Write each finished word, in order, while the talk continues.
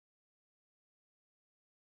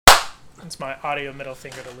It's my audio middle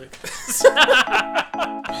finger to Luke.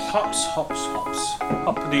 Hops, hops, hops.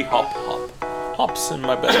 Hoppity hop hop. Hops in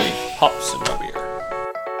my belly. Hops in my beer.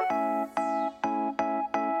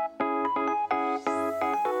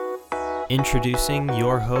 Introducing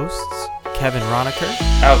your hosts, Kevin Ronacher,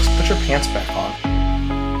 Alex, put your pants back on.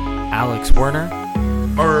 Alex Werner,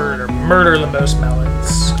 Murder the most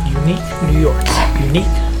melons. Unique New York.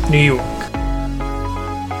 Unique New York.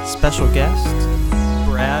 special guest,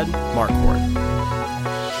 Brad Marquardt.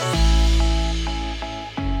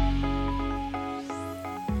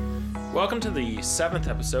 Welcome to the 7th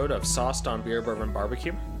episode of Sauced on Beer Bourbon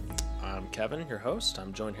Barbecue. I'm Kevin, your host.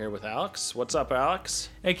 I'm joined here with Alex. What's up, Alex?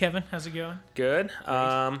 Hey, Kevin. How's it going? Good.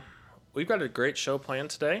 We've got a great show planned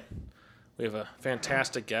today. We have a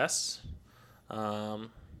fantastic guest, a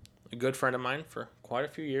good friend of mine for quite a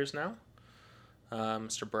few years now,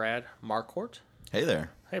 Mr. Brad Marquardt. Hey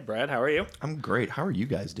there. Hey, Brad. How are you? I'm great. How are you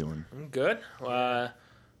guys doing? I'm good. We're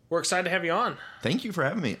excited to have you on. Thank you for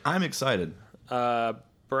having me. I'm excited.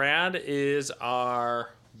 Brad is our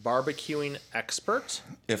barbecuing expert.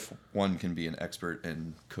 If one can be an expert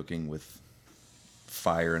in cooking with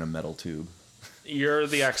fire in a metal tube. You're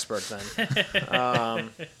the expert then.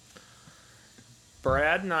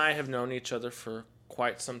 Brad and I have known each other for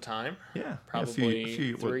quite some time. Yeah.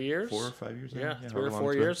 Probably 3 years. 4 or 5 years now? Yeah, 3 however or long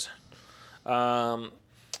 4 it's been. years.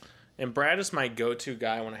 And Brad is my go-to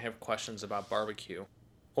guy when I have questions about barbecue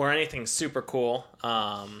or anything super cool.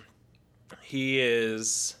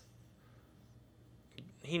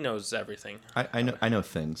 He knows everything. I know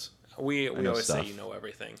things. We know always say stuff. you know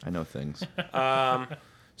everything. I know things.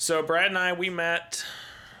 So Brad and I, we met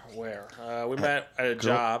where? We met at a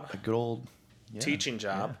job, A good old teaching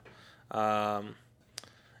job,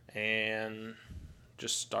 and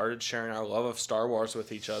just started sharing our love of Star Wars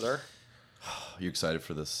with each other. Are you excited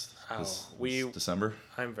for this this December?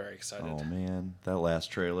 I'm very excited. Oh man, that last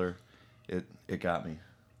trailer, it got me.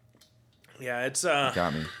 Yeah, It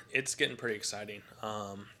got me. it's getting pretty exciting.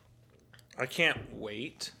 I can't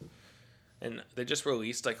wait. And they just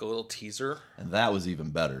released like a little teaser. And that was even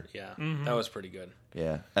better. Yeah, that was pretty good.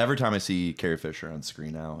 Yeah. Every time I see Carrie Fisher on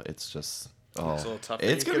screen now, it's just It's a little tough.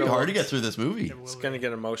 It's gonna be hard to get through this movie. It's gonna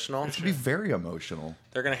get emotional. It's gonna be very emotional.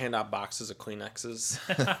 They're gonna hand out boxes of Kleenexes.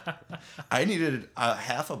 I needed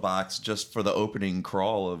half a box just for the opening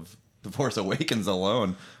crawl of The Force Awakens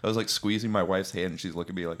alone. I was like squeezing my wife's hand, and she's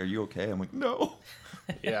looking at me like, "Are you okay?" I'm like, "No."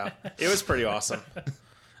 Yeah, it was pretty awesome.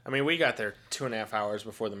 I mean, we got there 2.5 hours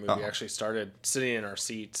before the movie actually started, sitting in our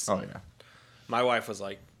seats. Oh yeah. My wife was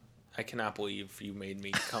like, "I cannot believe you made me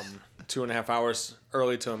come 2.5 hours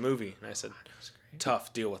early to a movie." And I said,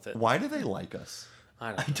 "Tough, deal with it." Why do they like us?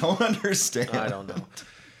 I I don't understand. I don't know.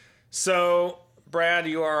 So, Brad,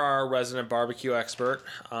 you are our resident barbecue expert.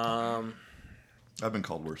 I've been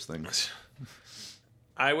called worse things.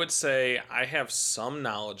 I would say I have some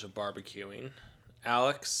knowledge of barbecuing.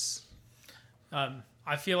 Alex,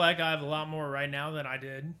 I feel like I have a lot more right now than I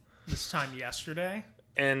did this time yesterday.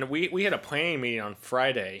 and we had a planning meeting on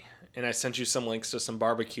Friday, and I sent you some links to some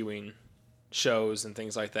barbecuing shows and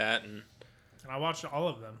things like that. And And I watched all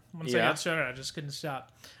of them. Once I Yeah? got started, I just couldn't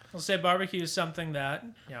stop. I'll say barbecue is something that,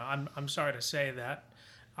 I'm sorry to say that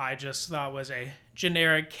I just thought was a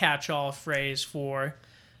generic catch-all phrase for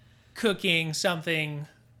cooking something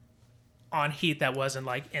on heat that wasn't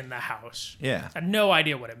like in the house. Yeah. I had no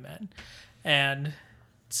idea what it meant. And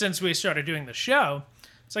since we started doing the show,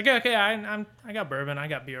 it's like, okay, I got bourbon, I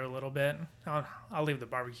got beer a little bit. I'll leave the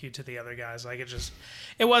barbecue to the other guys. Like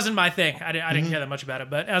it wasn't my thing. I didn't care that much about it.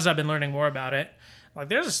 But as I've been learning more about it, like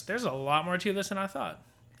there's a lot more to this than I thought.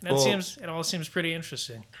 And it all seems pretty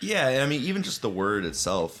interesting. Yeah, and I mean, even just the word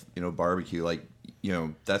itself, barbecue, like,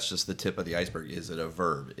 that's just the tip of the iceberg. Is it a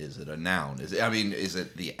verb? Is it a noun? Is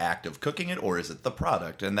it the act of cooking it, or is it the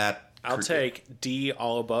product? And that I'll take D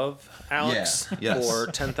all above, Alex, Yeah, yes. for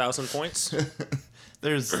 10,000 points.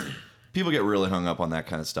 there's people get really hung up on that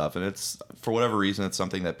kind of stuff, and it's, for whatever reason, it's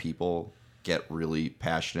something that people get really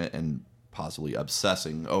passionate and possibly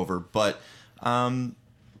obsessing over. But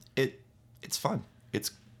it's fun.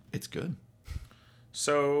 It's good.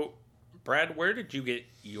 So, Brad, where did you get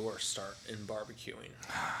your start in barbecuing?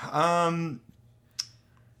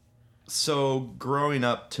 So growing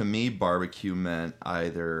up, to me, barbecue meant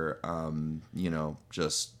either,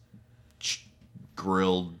 just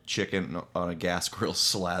grilled chicken on a gas grill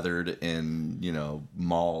slathered in,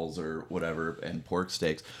 malls or whatever, and pork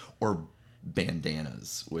steaks, or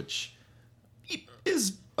bandanas, which,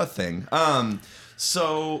 is a thing.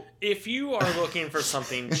 So If you are looking for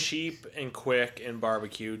something cheap and quick and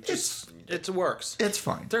barbecue, it works. it's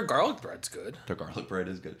fine. Their garlic bread's good. The garlic bread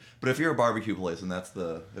is good. But if you're a barbecue place and if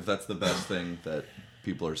that's the best thing that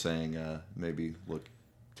people are saying, maybe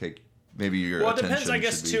your Well, it attention depends, I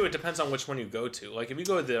guess, should be- too. It depends on which one you go to. Like, if you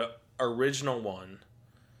go to the original one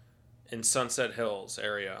in Sunset Hills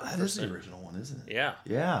area. That is the original one, isn't it? Yeah.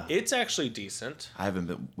 Yeah. It's actually decent. I haven't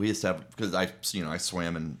been. We used to have because I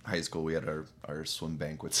swam in high school. We had our swim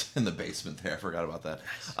banquets in the basement there. I forgot about that.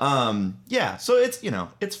 Yeah. So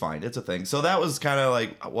it's fine. It's a thing. So that was kind of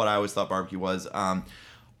like what I always thought barbecue was.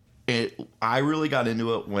 I really got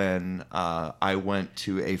into it when I went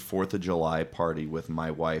to a 4th of July party with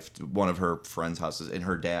my wife, to one of her friends' houses, and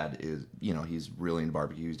her dad is he's really into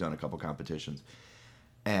barbecue. He's done a couple competitions,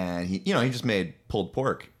 and he just made pulled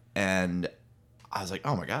pork, and I was like,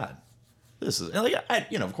 oh my god. This is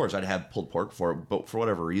of course I'd had pulled pork before, but for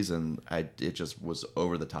whatever reason, it just was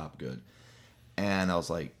over the top good, and I was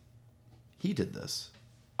like, he did this,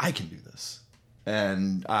 I can do this,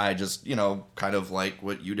 and I just kind of like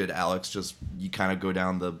what you did, Alex. Just you kind of go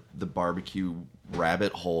down the barbecue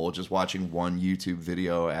rabbit hole, just watching one YouTube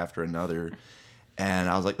video after another, and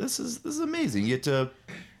I was like, this is amazing. You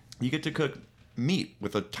get to cook meat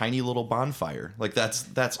with a tiny little bonfire. Like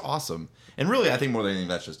that's awesome. And really, I think more than anything,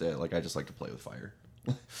 that's just it. Like I just like to play with fire.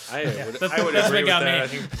 I would that's agree what with got that. me. I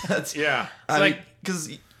think, That's yeah.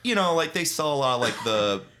 because like they sell a lot of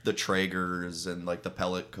like the Traegers and like the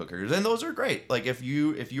pellet cookers, and those are great. Like if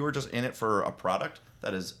you were just in it for a product,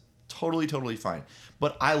 that is totally fine.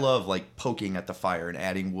 But I love like poking at the fire and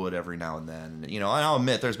adding wood every now and then. And I'll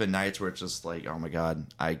admit there's been nights where it's just like, oh my god,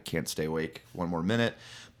 I can't stay awake one more minute.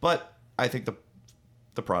 But I think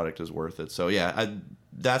the product is worth it. So yeah,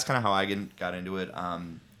 that's kind of how I got into it.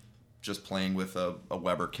 Just playing with a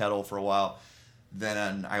Weber kettle for a while.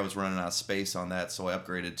 Then I was running out of space on that, so I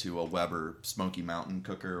upgraded to a Weber Smoky Mountain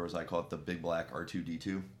cooker, or as I call it, the Big Black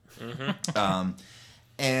R2D2. Mm-hmm.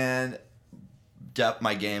 And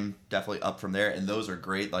my game definitely up from there, and those are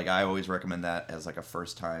great. Like I always recommend that as like a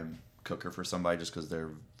first time cooker for somebody, just because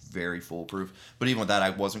they're very foolproof. But even with that, I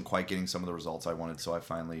wasn't quite getting some of the results I wanted, so I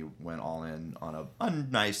finally went all in on a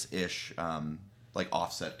nice-ish like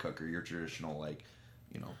offset cooker, your traditional like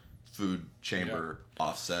food chamber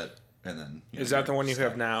offset. And then Is that the one you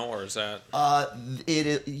have now, or is that? It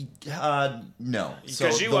is no.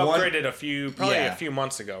 Because you upgraded a few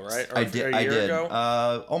months ago, right? Or I did. A year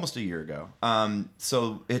ago? Almost a year ago.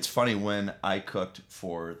 So it's funny when I cooked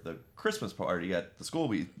for the Christmas party at the school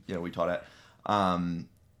we taught at.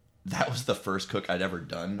 That was the first cook I'd ever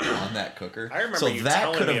done on that cooker. I remember you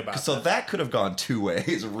telling me about that. So that could have gone two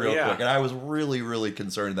ways real Yeah. quick, and I was really, really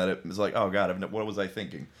concerned that it was like, oh god, what was I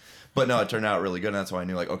thinking? But no, it turned out really good, and that's why I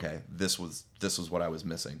knew, like, okay, this was what I was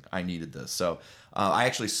missing. I needed this. So I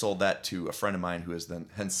actually sold that to a friend of mine who has then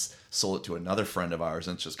hence sold it to another friend of ours,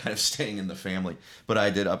 and it's just kind of staying in the family. But I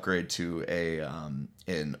did upgrade to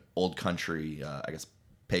an Old Country, I guess,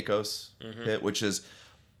 Pecos pit, which is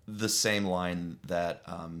the same line that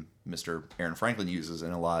Mr. Aaron Franklin uses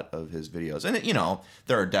in a lot of his videos. And,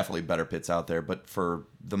 there are definitely better pits out there, but for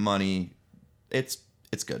the money, it's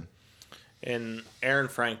good. And Aaron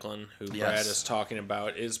Franklin, who Yes. Brad is talking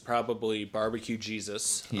about, is probably Barbecue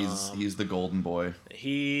Jesus. He's the golden boy.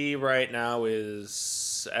 He right now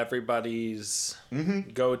is everybody's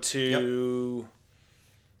go-to,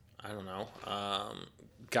 I don't know,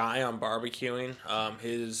 guy on barbecuing.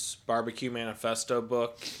 His Barbecue Manifesto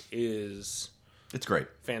book is It's great.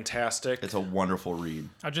 fantastic. It's a wonderful read.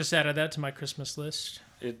 I just added that to my Christmas list.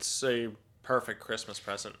 It's a perfect Christmas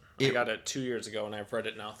present. I got it 2 years ago, and I've read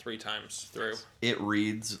it now 3 times through. It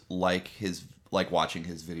reads like watching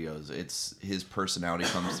his videos. It's his personality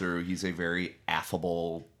comes through. He's a very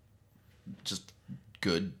affable, just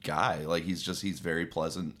good guy. Like he's very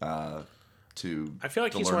pleasant to. I feel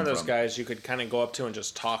like he's learn one of those from. guys you could kind of go up to and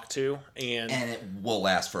just talk to, and it will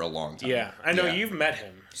last for a long time. yeah, I know you've met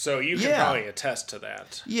him, so you can probably attest to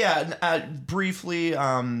that. Yeah, briefly,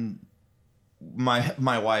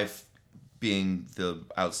 my wife, being the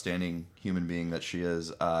outstanding human being that she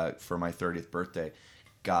is, for my 30th birthday,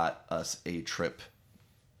 got us a trip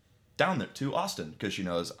down there to Austin because she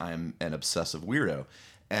knows I'm an obsessive weirdo.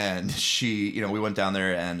 And she, we went down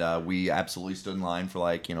there and we absolutely stood in line for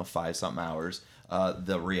 5-something hours.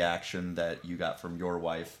 The reaction that you got from your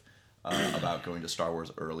wife about going to Star Wars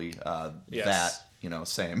early, Yes. that,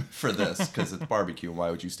 same for this because it's barbecue. And why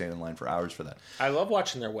would you stand in line for hours for that? I love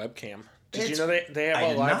watching their webcam. Did you know they I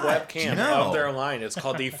have a did live not. webcam No. of their line? It's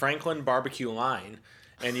called the Franklin Barbecue Line.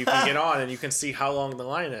 and you can get on and you can see how long the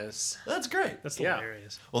line is. That's great. That's Yeah.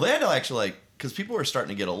 hilarious. Well, they had to actually because people were starting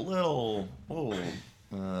to get a little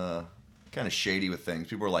kind of shady with things.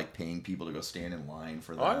 People were paying people to go stand in line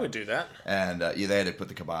for that. Oh, I would do that. And they had to put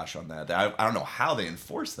the kibosh on that. I don't know how they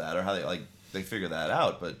enforce that or how they figure that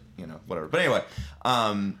out, but whatever. But anyway,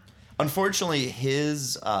 unfortunately,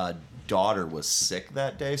 his daughter was sick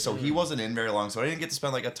that day, so he wasn't in very long. So I didn't get to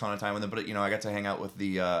spend a ton of time with him. But I got to hang out with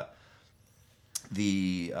his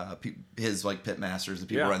pit masters, the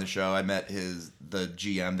people running the show. I met the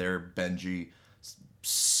GM there, Benji.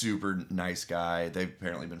 Super nice guy. They've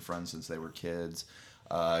apparently been friends since they were kids.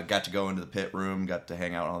 Got to go into the pit room, got to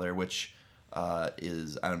hang out all there, which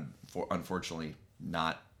is unfortunately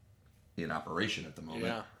not in operation at the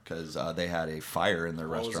moment because they had a fire in their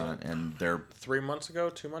restaurant and they're 3 months ago,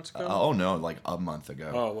 2 months ago. oh no, a month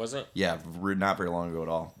ago. Oh, was it? Yeah, not very long ago at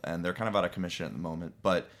all, and they're kind of out of commission at the moment,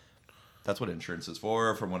 but. That's what insurance is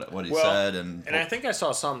for, from what he said, and I think I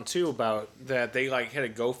saw something too about that they had a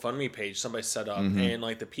GoFundMe page somebody set up, and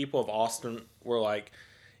the people of Austin were like,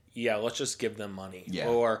 "Yeah, let's just give them money,"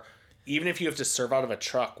 or even if you have to serve out of a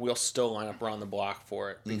truck, we'll still line up around the block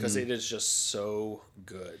for it because it is just so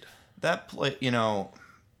good. That play,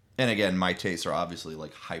 and again, my tastes are obviously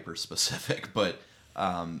hyper specific, but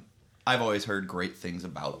I've always heard great things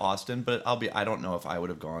about Austin, but I don't know if I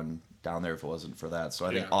would have gone down there if it wasn't for that. So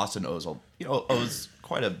I think Austin owes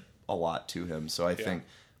quite a lot to him. So I think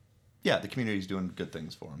the community's doing good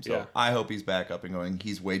things for him. So I hope he's back up and going.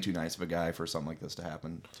 He's way too nice of a guy for something like this to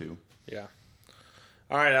happen too. Yeah.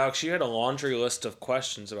 All right, Alex, you had a laundry list of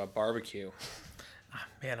questions about barbecue.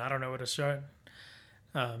 Man, I don't know where to start.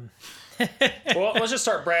 Well, let's just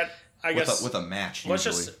start, Brad. I guess with a match. Let's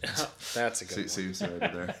usually. That's a good one. See what I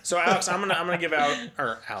did there. So Alex, I'm gonna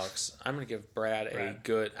give Brad a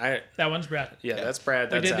good. That one's Brad. Yeah, that's Brad.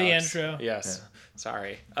 That's we did the Alex. intro. Yes. Yeah.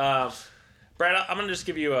 Sorry, Brad. I'm gonna just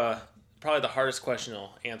give you probably the hardest question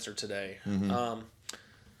I'll answer today.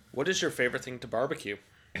 What is your favorite thing to barbecue?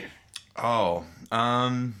 Oh,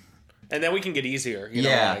 and then we can get easier.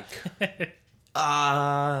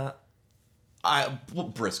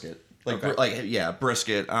 Brisket.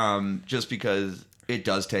 Brisket. Just because it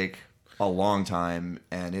does take a long time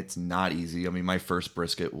and it's not easy. I mean, my first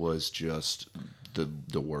brisket was just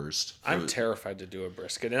the worst. I'm terrified to do a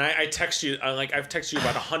brisket, and I text you. I've texted you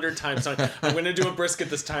about 100 times. I'm going to do a brisket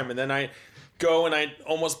this time, and then I go and I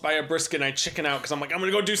almost buy a brisket and I chicken out because I'm like, I'm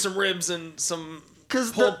going to go do some ribs and some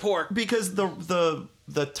pulled pork. Because the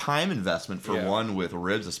time investment for one with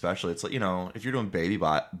ribs especially, it's if you're doing baby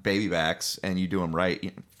backs and you do them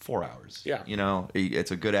right, 4 hours. Yeah.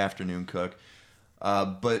 It's a good afternoon cook.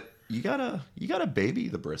 But you gotta baby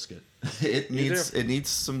the brisket. It needs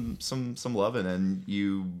some loving, and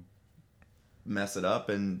you mess it up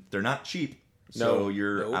and they're not cheap. So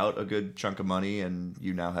you're out a good chunk of money, and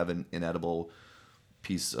you now have an inedible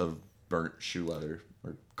piece of burnt shoe leather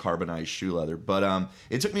or carbonized shoe leather. But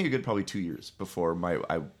it took me a good probably 2 years before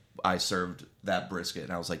I served that brisket,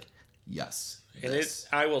 and I was like, yes. And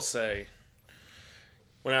I will say,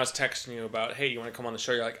 when I was texting you about, hey, you want to come on the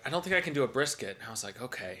show? You're like, I don't think I can do a brisket. And I was like,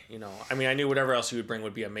 okay, I knew whatever else you would bring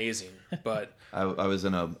would be amazing, but I was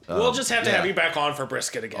in a. We'll just have to have you back on for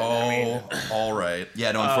brisket again. Oh, all right.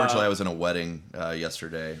 Yeah, no. Unfortunately, I was in a wedding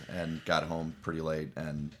yesterday and got home pretty late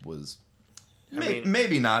and was.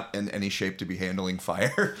 Maybe not in any shape to be handling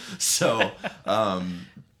fire. So,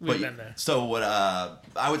 We've been there. So what?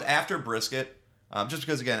 I was after brisket, just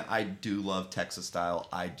because again I do love Texas style.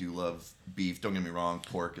 I do love beef. Don't get me wrong,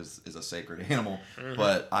 pork is a sacred animal,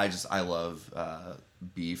 but I love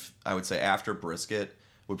beef. I would say after brisket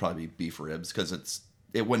would probably be beef ribs because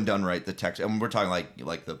it when done right, the texture. And we're talking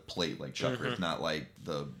like the plate, like chuck ribs, not like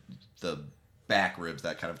the back ribs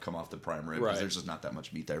that kind of come off the prime rib. Right. There's just not that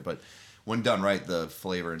much meat there, but. When done right, the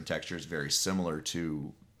flavor and texture is very similar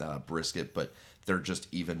to brisket, but they're just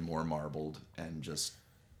even more marbled and just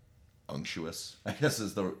unctuous, I guess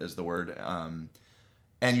is the word. And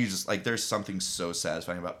you just there's something so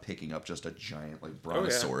satisfying about picking up just a giant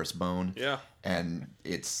brontosaurus bone. Yeah. And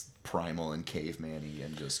it's primal and caveman-y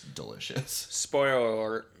and just delicious. Spoiler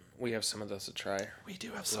alert. We have some of those to try. We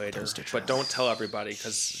do have some of those to try. But don't tell everybody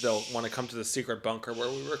because they'll want to come to the secret bunker where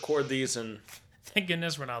we record these and... Thank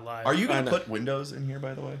goodness we're not live. Are you going to put windows in here,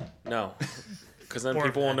 by the way? No. Because then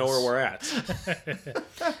people will know where we're at.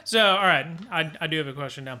 So, all right. I do have a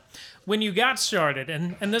question now. When you got started,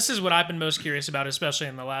 and this is what I've been most curious about, especially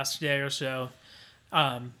in the last day or so,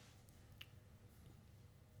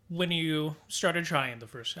 when you started trying the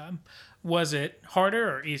first time, was it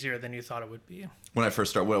harder or easier than you thought it would be? When I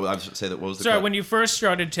first started, what was the Sorry, when you first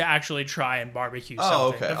started to actually try and barbecue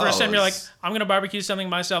something. okay. The first time you're like, it's- I'm going to barbecue something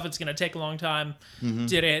myself. It's going to take a long time.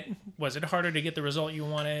 Was it harder to get the result you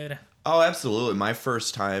wanted? Oh, absolutely. My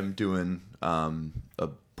first time doing a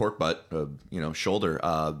pork butt, shoulder,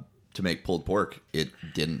 to make pulled pork, it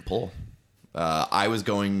didn't pull. I was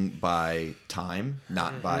going by time,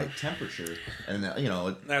 not by temperature, and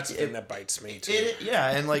That's the thing that bites me too.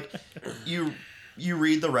 and like you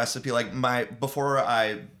read the recipe. Like before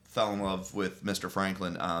I fell in love with Mr.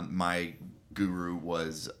 Franklin, my guru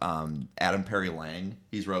was Adam Perry Lang.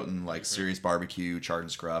 He's written like Serious Barbecue, Charred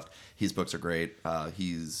and Scruffed. His books are great.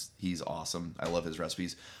 He's awesome. I love his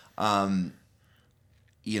recipes.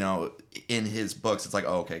 In his books, it's like,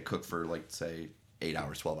 oh, okay, cook for like say 8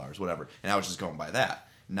 hours, 12 hours, whatever. And I was just going by that,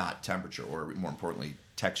 not temperature or more importantly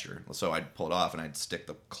texture. So I'd pull it off and I'd stick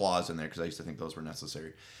the claws in there because I used to think those were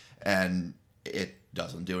necessary, and it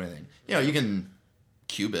doesn't do anything. You can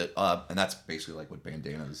cube it up, and that's basically like what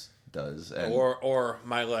Bandanas does. And Or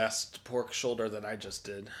my last pork shoulder that I just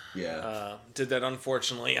did. Yeah. Did that.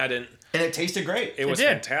 Unfortunately, I didn't. and it tasted great. It was did.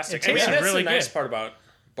 fantastic. It tasted that's really the nice good. part about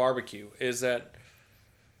barbecue is that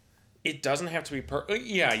it doesn't have to be perfect.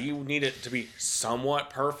 Yeah, you need it to be somewhat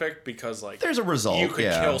perfect because, like, There's a result. you could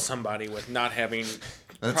yeah. kill somebody with not having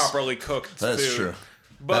That's- properly cooked That's food. true.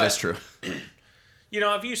 But, that is true.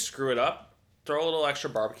 if you screw it up, throw a little extra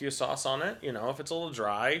barbecue sauce on it. If it's a little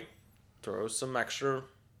dry, throw some extra,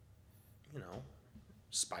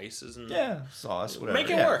 spices and Sauce, whatever. make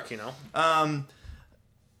it work.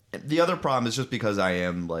 The other problem is just because I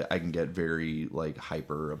can get very like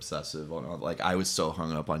hyper obsessive on like I was so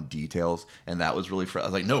hung up on details, and that was really I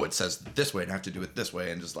was like, no, it says this way and I have to do it this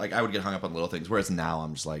way, and just like I would get hung up on little things, whereas now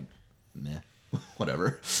I'm just like, meh,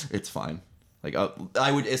 whatever, it's fine. Like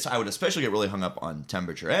I would especially get really hung up on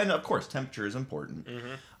temperature, and of course temperature is important.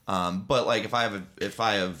 But like if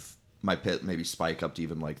I have my pit maybe spike up to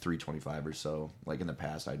even like 325 or so, like in the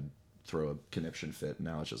past I'd throw a conniption fit, and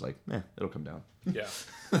now it's just like, it'll come down. Yeah.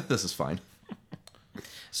 This is fine.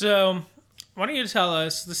 So, why don't you tell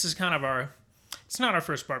us? This is kind of it's not our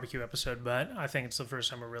first barbecue episode, but I think it's the first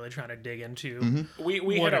time we're really trying to dig into. We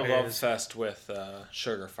what had a it love is. fest with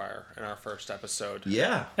Sugar Fire in our first episode.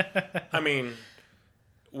 Yeah. I mean,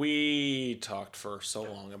 we talked for so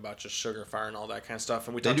long about just Sugar Fire and all that kind of stuff,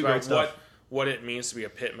 and we talked do great about stuff. what it means to be a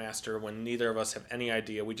pit master when neither of us have any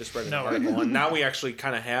idea. We just read an No. article, and now we actually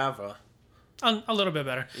kind of have A little bit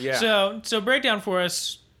better. Yeah. So break down for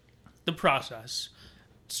us the process.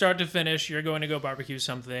 Start to finish, you're going to go barbecue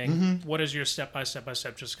something. What is your step by step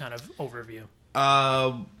just kind of overview?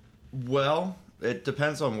 Well, it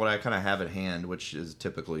depends on what I kind of have at hand, which is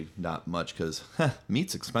typically not much because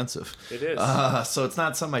meat's expensive. It is. So it's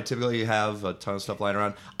not something I typically have a ton of stuff lying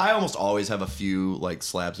around. I almost always have a few like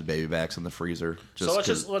slabs of baby backs in the freezer. So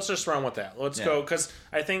let's just run with that. Let's go, because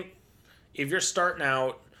I think if you're starting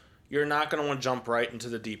out, you're not going to want to jump right into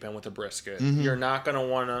the deep end with a brisket. You're not going to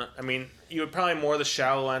want to. I mean, you would probably more the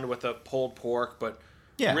shallow end with a pulled pork, but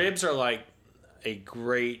Yeah. ribs are like a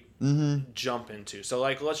great jump into. So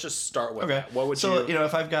like, let's just start with Okay. that. What would so, you?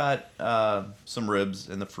 if I've got some ribs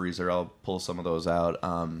in the freezer, I'll pull some of those out.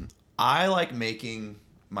 I like making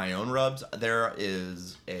my own rubs. There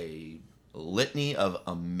is a litany of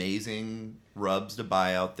amazing rubs to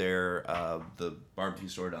buy out there. The barbecue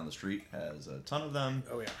store down the street has a ton of them.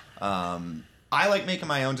 Oh yeah. I like making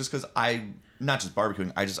my own just because not just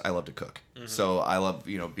barbecuing, I love to cook. So I love,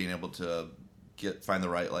 being able to find the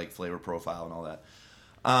right like flavor profile and all that.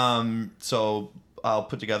 So I'll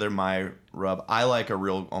put together my rub. I like a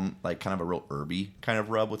real, kind of a real herby kind of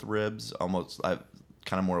rub with ribs. Almost, kind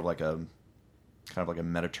of more of like a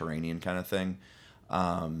Mediterranean kind of thing.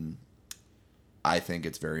 I think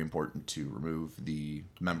it's very important to remove the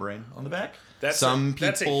membrane on the back. Some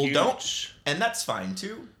people don't, and that's fine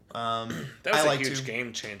too. That was a huge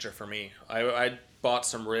game changer for me. I bought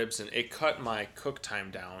some ribs and it cut my cook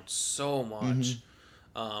time down so much.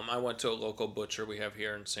 I went to a local butcher we have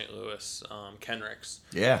here in St. Louis, Kenrick's.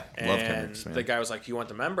 Yeah, love and Kenrick's, man. the guy was like, "You want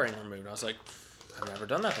the membrane removed?" I was like, "I've never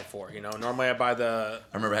done that before." Normally I buy the.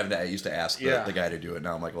 I remember I used to ask the guy to do it.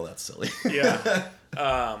 Now I'm like, well, that's silly.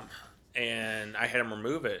 Yeah. And I had him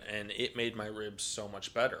remove it, and it made my ribs so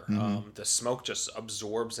much better. The smoke just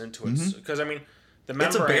absorbs into it because I mean, the membrane.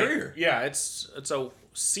 It's a barrier. Yeah, it's a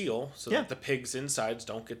seal so Yeah. that the pigs' insides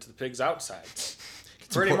don't get to the pigs' outsides.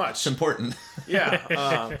 It's Pretty much. It's important.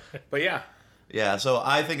 Yeah. But yeah. Yeah, so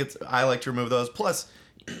I think I like to remove those. Plus,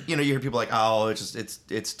 you hear people like, oh,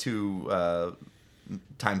 it's too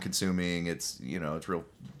time consuming. It's it's real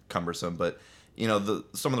cumbersome. But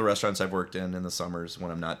some of the restaurants I've worked in the summers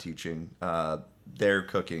when I'm not teaching, they're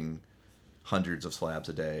cooking hundreds of slabs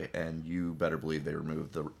a day, and you better believe they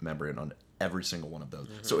remove the membrane on every single one of those.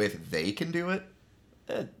 Mm-hmm. So if they can do it,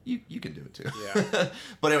 you can do it too. Yeah.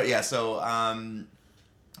 But anyway, yeah. So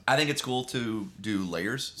I think it's cool to do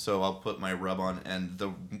layers. So I'll put my rub on, and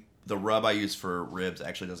the rub I use for ribs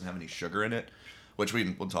actually doesn't have any sugar in it, which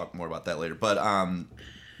we'll talk more about that later. But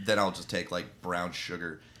then I'll just take like brown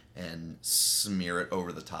sugar and smear it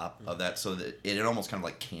over the top of that, so that it almost kind of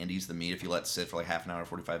like candies the meat. If you let it sit for like half an hour,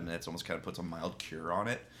 45 minutes, almost kind of puts a mild cure on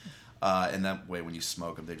it. And that way, when you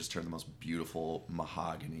smoke them, they just turn the most beautiful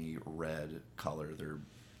mahogany red color.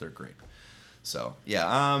 They're great. So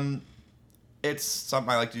yeah, it's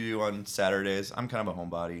something I like to do on Saturdays. I'm kind of a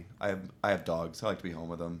homebody. I have dogs. I like to be home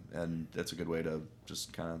with them, and it's a good way to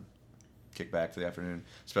just kind of kick back for the afternoon,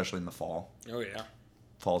 especially in the fall. Oh yeah.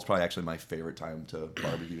 Fall is probably actually my favorite time to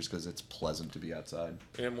barbecue, just because it's pleasant to be outside.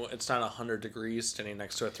 And it's not 100 degrees standing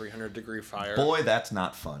next to a 300-degree fire. Boy, that's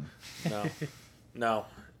not fun. No.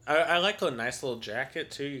 I like a nice little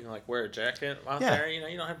jacket too. You can like wear a jacket out there. You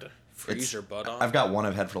don't have to freeze your butt off. I've got one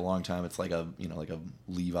I've had for a long time. It's like a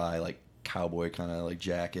Levi like cowboy kind of like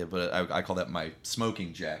jacket, but I call that my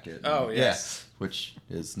smoking jacket. Oh yes. Yeah, which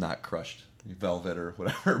is not crushed velvet or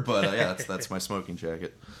whatever. But yeah, that's my smoking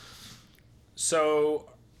jacket. So,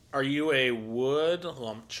 are you a wood,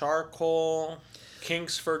 lump charcoal,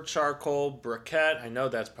 Kingsford charcoal, briquette? I know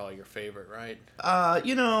that's probably your favorite, right? I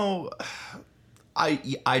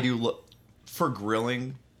do look for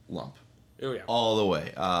grilling lump. Oh yeah. All the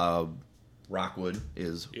way. Rockwood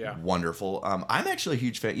is wonderful. I'm actually a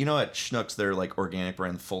huge fan. At Schnucks, their like organic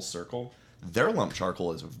brand Full Circle, their lump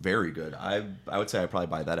charcoal is very good. I would say I probably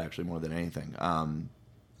buy that actually more than anything.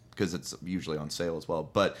 Because it's usually on sale as well.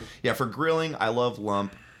 But yeah, for grilling, I love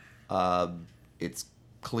lump. It's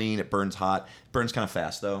clean. It burns hot. It burns kind of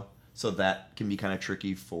fast though, so that can be kind of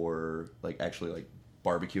tricky for actually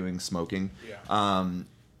barbecuing, smoking. Yeah.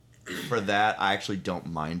 For that, I actually don't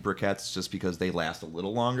mind briquettes just because they last a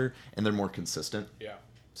little longer and they're more consistent. Yeah.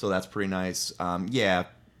 So that's pretty nice.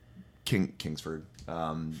 Kingsford.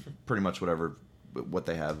 Pretty much what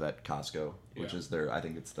they have at Costco, which is I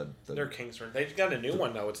think it's the They're Kingsford. They've got a new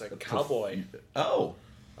one though. It's like Cowboy. Oh.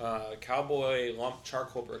 Cowboy lump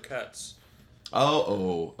charcoal briquettes.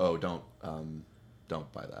 Oh!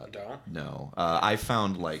 Don't buy that. You don't? No. I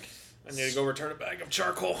found I need to go return a bag of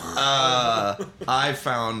charcoal. I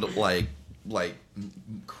found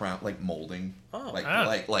crown molding. Oh.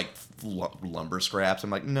 Like lumber scraps. I'm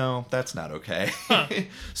like, no, that's not okay.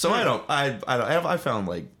 So I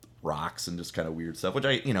found rocks and just kind of weird stuff, which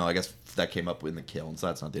I guess that came up in the kiln, so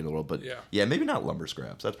that's not the end of the world. But yeah, maybe not lumber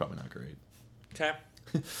scraps. That's probably not great. Okay.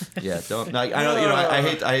 Yeah, don't. I know. I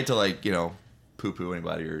hate to poo-poo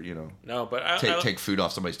anybody or No, but take food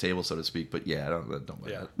off somebody's table, so to speak. But yeah, don't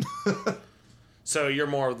buy that. So you're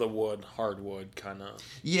more of the hardwood kind of.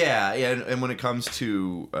 Yeah, and when it comes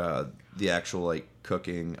to the actual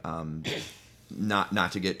cooking,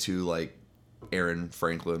 not to get too Aaron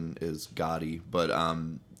Franklin is gaudy, but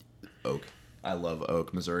oak. I love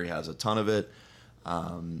oak. Missouri has a ton of it.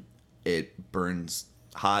 It burns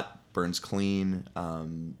hot, burns clean.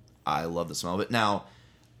 I love the smell of it. Now,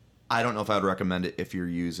 I don't know if I would recommend it if you're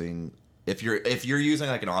using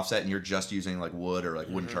an offset and you're just using wood or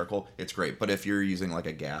wooden charcoal. It's great, but if you're using a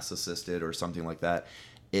gas assisted or something like that,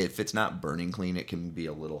 if it's not burning clean, it can be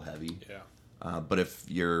a little heavy. Yeah. But if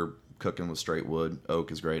you're cooking with straight wood,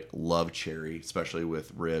 oak is great. Love cherry, especially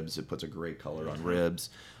with ribs. It puts a great color on ribs.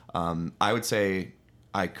 I would say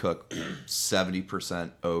I cook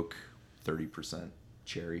 70% oak, 30%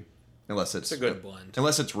 cherry. Unless it's a good blend.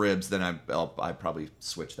 Unless it's ribs, then I probably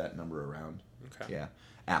switch that number around. Okay. Yeah.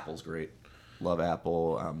 Apple's great. Love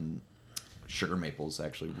apple. Sugar maple's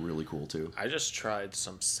actually really cool too. I just tried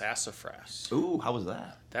some sassafras. Ooh, how was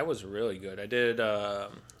that? That was really good. I did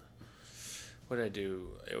what did I do?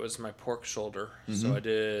 It was my pork shoulder. So I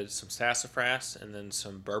did some sassafras and then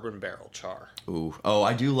some bourbon barrel char. Ooh. Oh,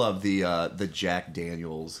 I do love the Jack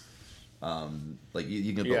Daniels. You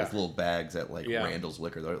can get those little bags at Randall's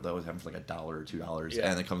Liquor. They always have them for $1 or $2,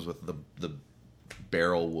 and it comes with the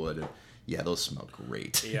barrel wood. And, yeah, those smell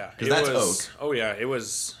great. Yeah, because that's oak. Oh yeah, it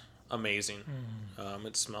was amazing.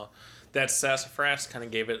 It smelled. That sassafras kind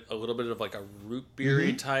of gave it a little bit of a root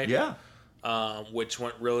beery type. Yeah. Which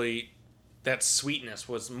went really. That sweetness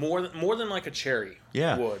was more than a cherry.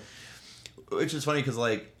 Yeah. Would. Which is funny because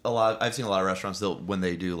I've seen a lot of restaurants when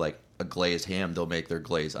they do a glazed ham, they'll make their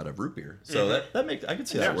glaze out of root beer. So that makes I could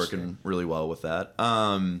see that working really well with that.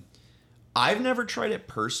 I've never tried it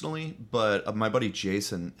personally, but my buddy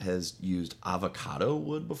Jason has used avocado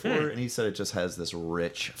wood before, and he said it just has this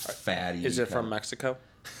rich, fatty. Is it from Mexico?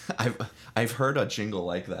 I've heard a jingle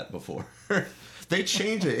like that before. They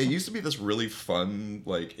changed it. It used to be this really fun,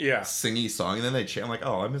 like, singy song, and then they changed. I'm like,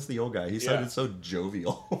 oh, I miss the old guy. He sounded so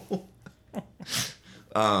jovial.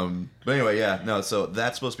 But anyway, yeah, no. So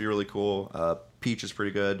that's supposed to be really cool. Peach is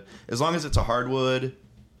pretty good, as long as it's a hardwood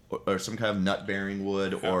or some kind of nut-bearing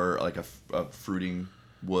wood or like a fruiting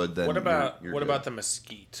wood. Then what about you're what good. about the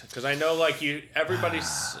mesquite? Because I know like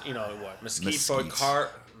everybody's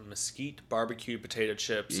mesquite barbecue potato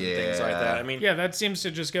chips and things like that. I mean, Yeah, that seems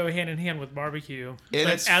to just go hand in hand with barbecue. And But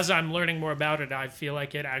it's- as I'm learning more about it, I feel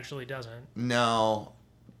like it actually doesn't. No,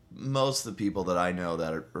 most of the people that I know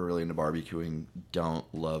that are really into barbecuing don't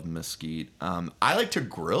love mesquite. I like to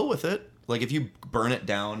grill with it. Like if you burn it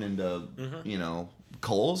down into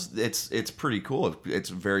coals, it's pretty cool. It's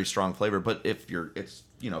very strong flavor. But if you're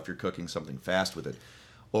cooking something fast with it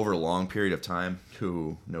over a long period of time,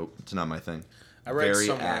 nope, it's not my thing. I read Very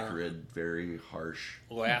somewhere- acrid, very harsh.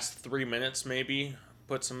 last 3 minutes maybe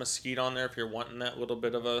put some mesquite on there if you're wanting that little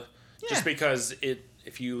bit of a Yeah. just because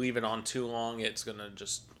if you leave it on too long it's gonna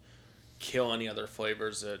just kill any other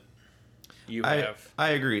flavors that you have. I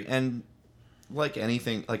agree, and like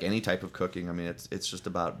anything, like any type of cooking, I mean, it's just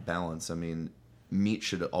about balance. I mean, meat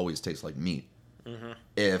should always taste like meat. Mm-hmm.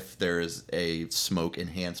 If there is a smoke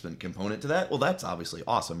enhancement component to that, well, that's obviously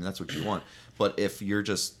awesome. And that's what you want. But if you're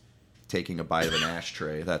just taking a bite of an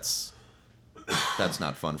ashtray, that's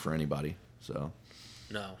not fun for anybody. So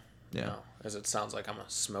No. Yeah. No. As it sounds like I'm a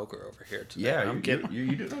smoker over here today. yeah, I'm getting.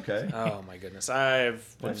 you did okay. Oh my goodness,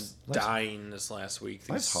 I've been Life's- dying this last week.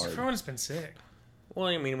 Life's hard. Everyone's been sick. Well,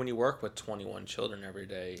 I mean, when you work with 21 children every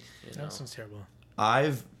day, That sounds terrible.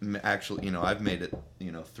 I've actually, I've made it,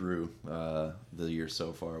 through the year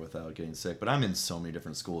so far without getting sick. But I'm in so many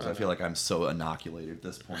different schools. I feel like I'm so inoculated at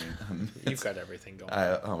this point. you've got everything going.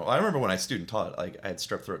 I remember when I student taught, like I had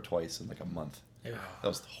strep throat twice in like a month. Yeah. That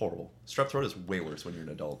was horrible. Strep throat is way worse when you're an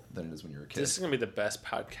adult than it is when you're a kid. This is gonna be the best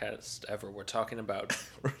podcast ever. We're talking about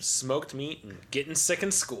smoked meat and getting sick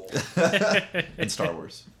in school And Star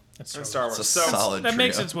Wars. That's and so- Star It's Wars. a So solid That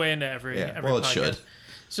makes trio. its way into every Yeah, every well, it podcast. should.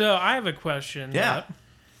 So I have a question. Yeah. that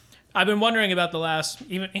I've been wondering about the last,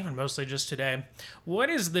 even mostly just today. What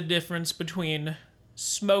is the difference between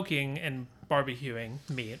smoking and barbecuing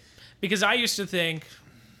meat? Because I used to think,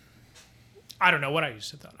 I don't know what I used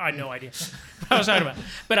to think. I had no idea what I was talking about.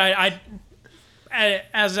 But I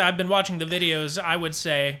as I've been watching the videos, I would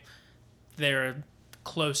say they're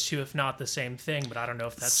close to, if not the same thing. But I don't know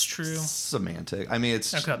if that's true. Semantic. I mean,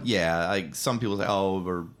 it's Okay. yeah. Like some people say, oh,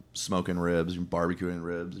 we're smoking ribs, you're barbecuing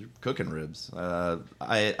ribs, you're cooking ribs. I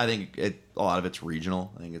think a lot of it's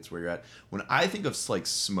regional. I think it's where you're at. When I think of like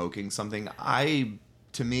smoking something,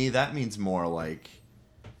 to me that means more like,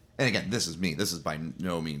 and again, this is me. This is by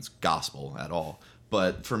no means gospel at all.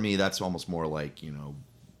 But for me, that's almost more like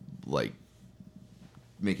like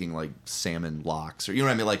making like salmon lox, or you know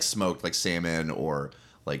what I mean, like smoked like salmon or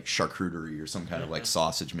like charcuterie or some kind of like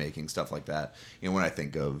sausage making stuff like that. When I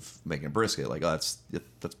think of making a brisket, like that's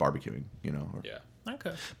barbecuing, or- yeah,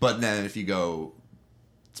 Okay. But then if you go,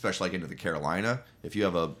 especially like into the Carolina, if you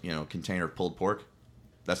have a container of pulled pork,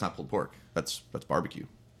 that's not pulled pork. That's barbecue.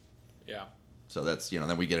 yeah. So that's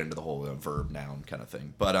then we get into the whole verb noun kind of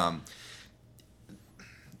thing. But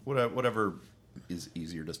whatever is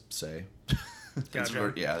easier to say.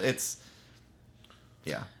 Gotcha.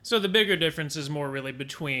 Yeah. So the bigger difference is more really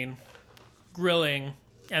between grilling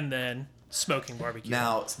and then smoking barbecue.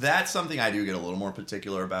 Now that's something I do get a little more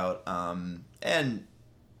particular about, and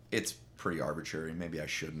it's pretty arbitrary. Maybe I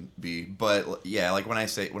shouldn't be, but yeah, like when I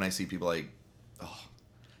see people like,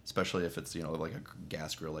 especially if it's like a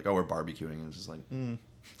gas grill, like we're barbecuing, and it's just like,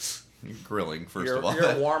 you're grilling first of all.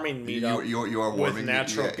 You're warming meat up You are warming with meat,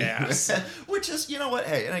 natural yeah. gas. Which is, what?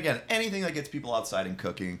 Hey, and again, anything that gets people outside and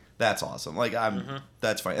cooking, that's awesome. Like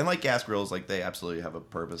that's fine. And like gas grills, like they absolutely have a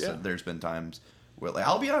purpose. Yeah. And there's been times where, like,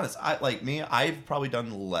 I'll be honest, I've probably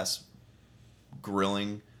done less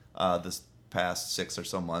grilling this past 6 or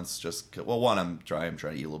so months. Just one, I'm trying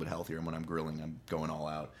to eat a little bit healthier, and when I'm grilling, I'm going all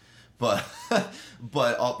out. But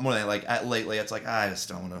more than like lately, it's like I just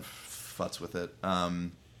don't want to futz with it.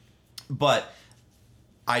 But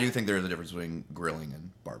I do think there is a difference between grilling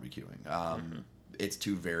and barbecuing. It's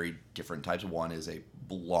two very different types. One is a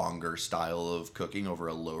longer style of cooking over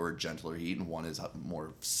a lower, gentler heat, and one is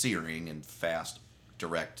more searing and fast,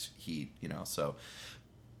 direct heat. So.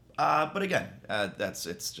 But again,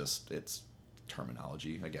 it's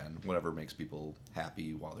terminology. Again, whatever makes people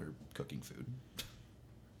happy while they're cooking food.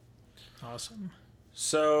 Awesome.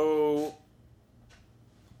 So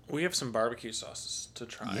we have some barbecue sauces to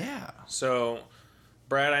try. Yeah. So,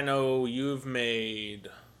 Brad, I know you've made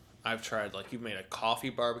a coffee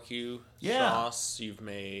barbecue sauce. You've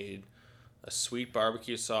made a sweet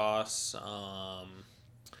barbecue sauce.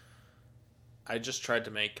 I just tried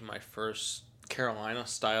to make my first Carolina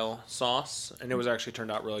style sauce, and it was actually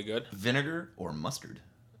turned out really good. Vinegar or mustard?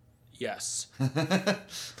 Yes.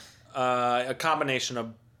 A combination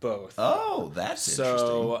of both. Oh, that's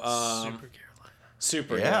So, Super Carolina.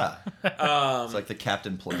 super interesting. good. Yeah. It's like the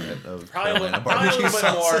Captain Planet of Probably Carolina a barbecue little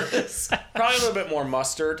bit more. sauces. Probably a little bit more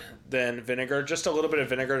mustard than vinegar. Just a little bit of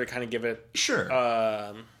vinegar to kind of give it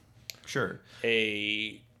Sure. Sure.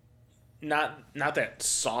 a not that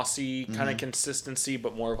saucy kind of consistency,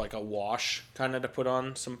 but more of like a wash kind of to put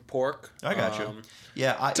on some pork. I got you.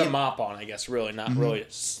 Yeah. To mop on, I guess. Really, not really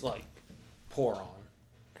like pour on.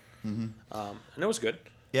 And it was good.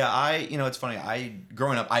 Yeah, it's funny.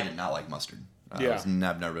 Growing up, I did not like mustard. Yeah. I've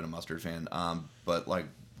never been a mustard fan. But like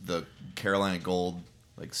the Carolina Gold,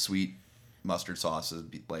 like sweet mustard sauce is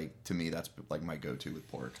like, to me, that's like my go-to with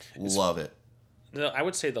pork. Love it. I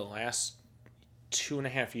would say the last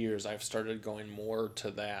 2.5 years, I've started going more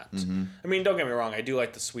to that. I mean, don't get me wrong, I do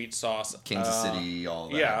like the sweet sauce. Kansas City, all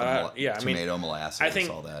that. Tomato, molasses, I think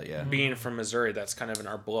all that. Yeah. being from Missouri, that's kind of in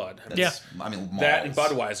our blood. I mean, malls. That and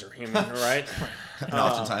Budweiser, right? And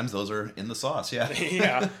oftentimes those are in the sauce. Yeah.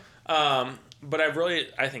 Yeah. But I've really,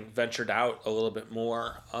 I think, ventured out a little bit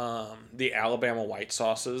more. The Alabama white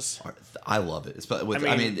sauces. I love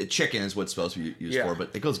it. Chicken is what's supposed to be used for,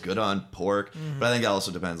 but it goes good on pork. But I think it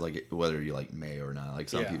also depends, like, whether you like mayo or not. Like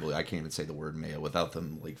some people, I can't even say the word mayo without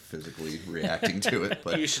them like physically reacting to it.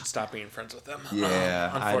 But you should stop being friends with them.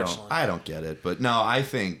 Yeah, unfortunately, I don't get it. But no, I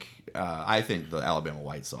think the Alabama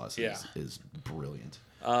white sauce is brilliant.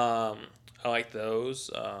 I like those.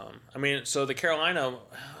 So the Carolina,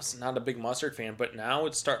 I was not a big mustard fan, but now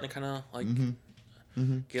it's starting to kind of like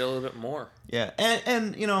get a little bit more. Yeah,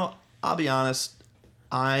 and I'll be honest,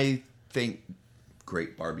 I think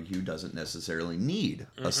great barbecue doesn't necessarily need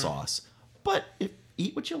a sauce, but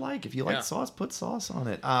eat what you like. If you like sauce, put sauce on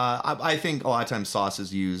it. I think a lot of times sauce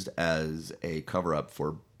is used as a cover up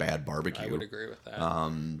for bad barbecue. I would agree with that.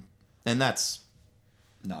 And that's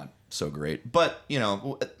not so great, but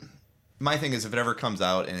my thing is, if it ever comes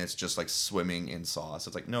out and it's just like swimming in sauce,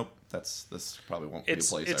 it's like, nope, this probably won't be a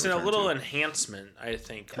place. It's I a little to. enhancement, I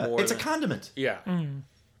think. It's a condiment. Yeah. I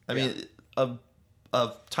mean, a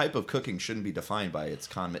type of cooking shouldn't be defined by its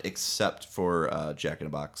condiment, except for Jack in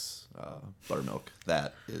the Box buttermilk.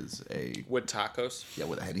 That is with tacos. Yeah,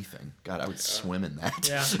 with anything. God, I would swim in that.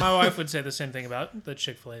 Yeah, my wife would say the same thing about the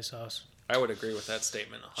Chick-fil-A sauce. I would agree with that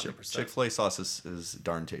statement 100%. Chick-fil-A sauce is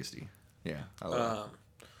darn tasty. Yeah, I love it.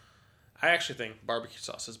 I actually think barbecue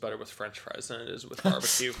sauce is better with French fries than it is with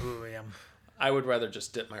barbecue. Ooh, yeah. I would rather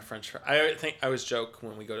just dip my French fries. I think I always joke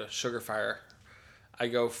when we go to Sugar Fire, I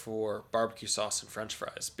go for barbecue sauce and French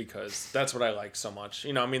fries because that's what I like so much.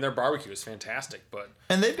 Their barbecue is fantastic,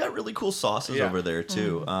 and they've got really cool sauces over there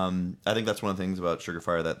too. I think that's one of the things about Sugar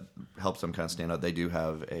Fire that helps them kind of stand out. They do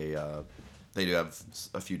have a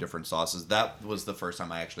few different sauces. That was the first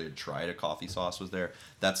time I actually had tried a coffee sauce. Was there?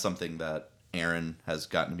 That's something that Aaron has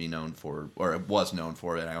gotten to be known for, or was known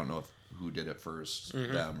for, and I don't know who did it first,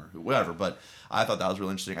 them or whoever, but I thought that was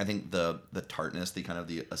really interesting. I think the tartness, the kind of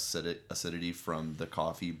the acidity from the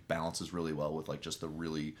coffee balances really well with like just the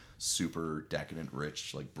really super decadent,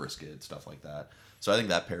 rich like brisket, stuff like that. So I think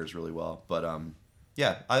that pairs really well. But I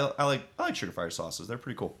like Sugar Fire sauces. They're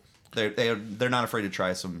pretty cool. They're not afraid to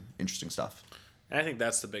try some interesting stuff. And I think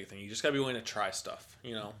that's the big thing. You just gotta be willing to try stuff.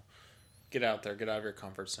 Get out there, get out of your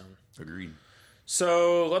comfort zone. Agreed.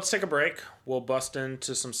 So let's take a break. We'll bust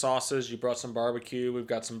into some sauces. You brought some barbecue. We've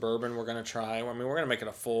got some bourbon we're going to try. I mean, we're going to make it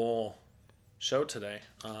a full show today.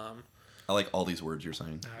 I like all these words you're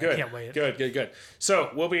saying. Good. I can't wait. Good.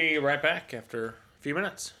 So we'll be right back after a few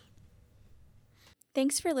minutes.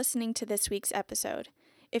 Thanks for listening to this week's episode.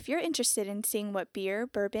 If you're interested in seeing what beer,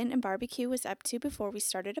 bourbon, and barbecue was up to before we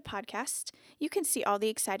started a podcast, you can see all the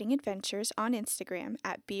exciting adventures on Instagram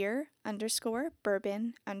at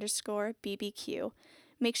beer_bourbon_BBQ.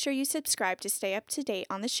 Make sure you subscribe to stay up to date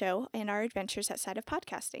on the show and our adventures outside of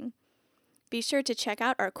podcasting. Be sure to check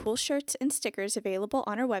out our cool shirts and stickers available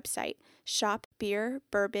on our website,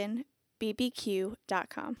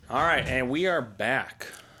 shopbeerbourbonbbq.com. All right, and we are back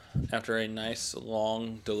after a nice,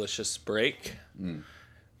 long, delicious break.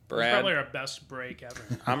 Brad, It's probably our best break ever.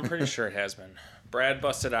 I'm pretty sure it has been. Brad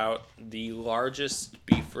busted out the largest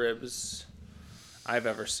beef ribs I've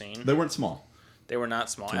ever seen. They weren't small. They were not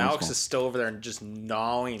small. Too Alex small. is still over there and just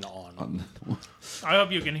gnawing on them. I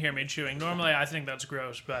hope you can hear me chewing. Normally, I think that's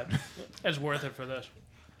gross, but it's worth it for this.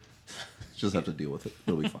 Just have to deal with it.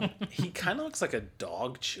 It'll be fine. He kind of looks like a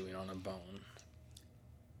dog chewing on a bone.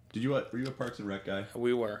 Were you a Parks and Rec guy?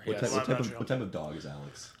 We were, What, yes. type, Love that show. what type of dog is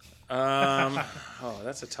Alex? Oh,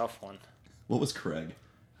 that's a tough one. What was Craig?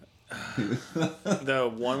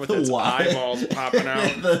 The one with The its what? eyeballs popping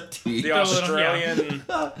out. The teeth. The Australian.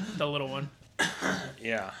 The little one.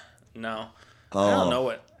 Yeah. No. Oh. I don't know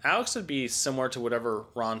what. Alex would be similar to whatever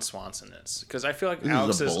Ron Swanson is. Because I feel like This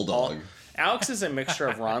Alex is a is bulldog. Alex is a mixture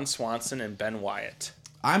of Ron Swanson and Ben Wyatt.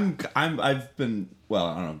 I've been, well,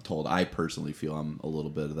 I don't know, I'm told, I personally feel I'm a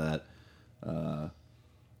little bit of that.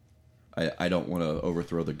 I don't want to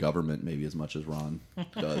overthrow the government maybe as much as Ron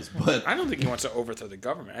does, but I don't think he wants to overthrow the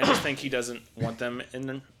government. I just think he doesn't want them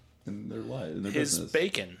in in their life, in their his business.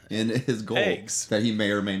 bacon. In his gold Eggs. that he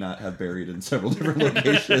may or may not have buried in several different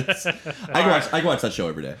locations. I can watch that show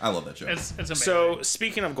every day. I love that show. It's amazing. So,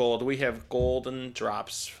 speaking of gold, we have golden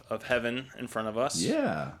drops of heaven in front of us.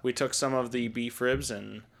 Yeah. We took some of the beef ribs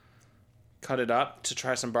and cut it up to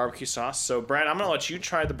try some barbecue sauce. So, Brad, I'm going to let you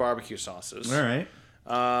try the barbecue sauces. All right.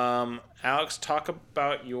 Alex, talk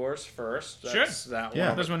about yours first. That's Sure. that Yeah.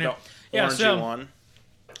 one. This one The here. Yeah, orangey so- one.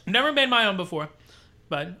 Never made my own before,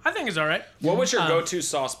 but I think it's all right. What was your go-to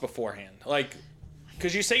sauce beforehand? Like,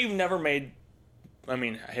 because you say you've never made. I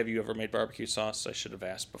mean, have you ever made barbecue sauce? I should have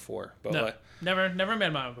asked before. But No, what? never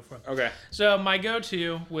made my own before. Okay. So my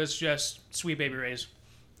go-to was just Sweet Baby Ray's.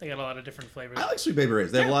 They got a lot of different flavors. I like Sweet Baby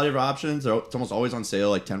Ray's. They have a lot of options. It's almost always on sale,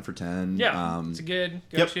 like 10 for 10. Yeah, it's a good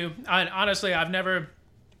go-to. Honestly, I've never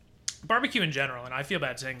barbecue in general, and I feel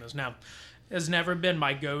bad saying this now, has never been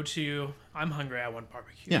my go-to. I'm hungry. I want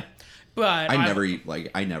barbecue. Yeah. But I never eat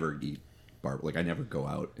barbecue. I never go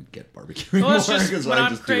out and get barbecue anymore. Well, it's just 'cause when I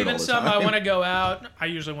I'm just do it all craving the something, I time. want to go out. I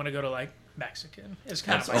usually want to go to like Mexican. It's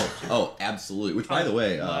kind of like Absolutely. Which, by the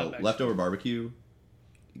way, love Mexican. leftover barbecue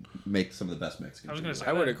make some of the best Mexican. I was going to food. say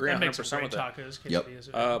I would that- agree that makes 100% some with great that. tacos, Yep.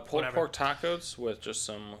 quesadillas, Pulled whatever. pork tacos with just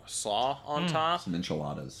some slaw on top. Some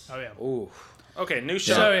enchiladas. Oh yeah. Ooh. Okay, new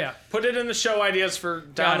show. So yeah, Put it in the show ideas for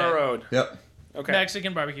down Got the it. road. Yep. Okay.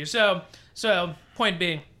 Mexican barbecue. So point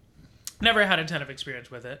being, never had a ton of experience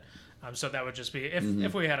with it. So that would just be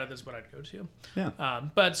if we had it, this is what I'd go to. Yeah.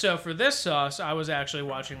 But so for this sauce, I was actually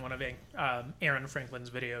watching one of Aaron Franklin's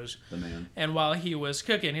videos, The man. and while he was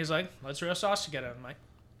cooking, he's like, "Let's throw a sauce together." I'm like,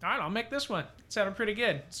 "All right, I'll make this one." It sounded pretty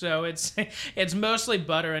good. So it's mostly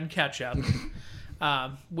butter and ketchup,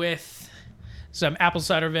 with some apple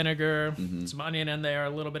cider vinegar, some onion in there, a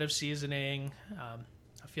little bit of seasoning.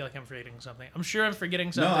 I feel like I'm forgetting something. I'm sure I'm forgetting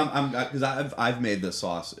No, something. because I've made this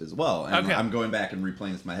sauce as well, and Okay. I'm going back and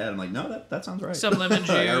replaying this in my head. I'm like, no, that sounds right. Some lemon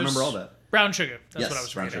juice. I remember all that. Brown sugar. That's Yes, what I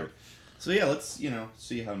was brown forgetting. sugar. So yeah, let's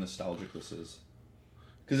see how nostalgic this is.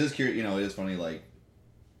 Because it's curious, it is funny. Like,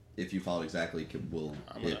 if you followed exactly, will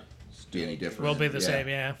it be any different? Will be the same,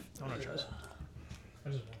 yeah. I want to try this.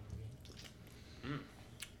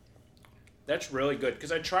 That's really good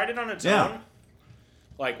because I tried it on its Yeah. own,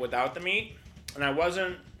 like without the meat, and I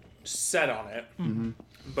wasn't set on it. Mm-hmm.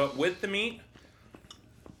 But with the meat,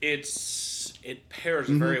 it pairs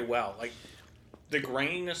very well. Like the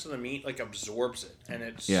graininess of the meat like absorbs it, and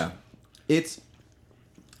it's Yeah,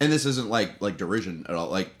 and this isn't like derision at all.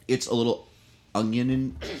 Like, it's a little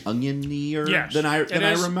onionier Yes, than I it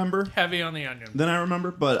is remember. Heavy on the onion.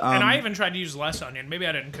 But And I even tried to use less onion. Maybe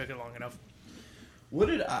I didn't cook it long enough. what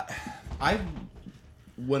did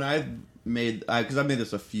when I've made, because I've made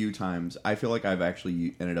this a few times, I feel like I've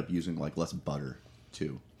actually ended up using like less butter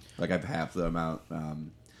too. Like, I've half the amount.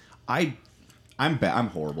 I'm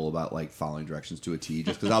horrible about like following directions to a T,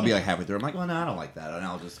 just because I'll be like halfway through, I'm like, well, no, I don't like that, and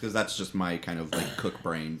I'll just, because that's just my kind of like cook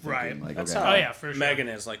brain thinking. Right. Like, That's okay, how Oh, yeah, for sure. Megan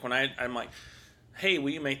is like when I'm like, hey,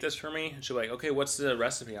 will you make this for me? And she'll be like, okay, what's the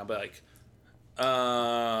recipe? I'll be like,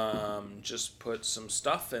 just put some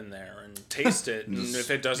stuff in there and taste it, and if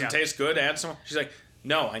it doesn't Yeah. taste good, add some. She's like,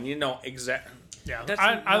 no, I need to know exactly. Yeah.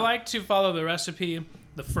 That's- I like to follow the recipe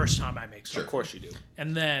the first time I make something. Of course you do.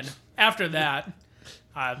 And then after that,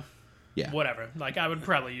 yeah. whatever. Like, I would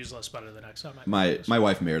probably use less butter the next time I My make this. my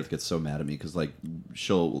wife Meredith gets so mad at me because like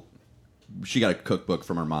she got a cookbook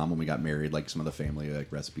from her mom when we got married, like some of the family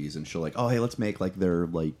like recipes, and she'll like, oh hey, let's make like their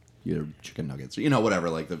like chicken nuggets, or, whatever,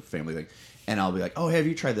 like the family thing, and I'll be like, oh hey, have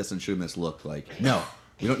you tried this? And show them this look, like, no,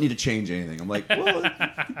 we don't need to change anything. I'm like, well,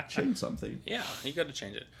 change something. Yeah, you got to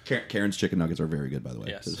change it. Karen's chicken nuggets are very good, by the way.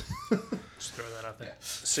 Yes. Just throw that out there.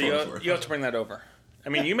 So you have to bring that over. I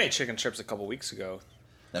mean, you made chicken strips a couple weeks ago.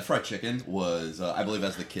 That fried chicken was, I believe,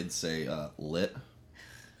 as the kids say, lit.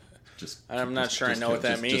 I'm not sure I know what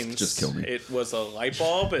that means. Just kill me. It was a light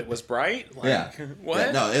bulb. It was bright. Like, Yeah. What?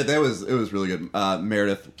 Yeah, no, it was really good.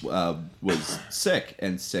 Meredith was sick,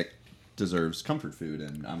 and sick deserves comfort food.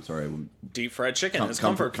 And I'm sorry, Deep fried chicken is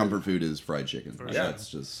comfort food. Comfort food is fried chicken. Yeah. That's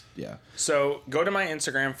just So go to my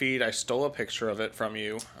Instagram feed. I stole a picture of it from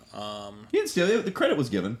you. You didn't steal it. The credit was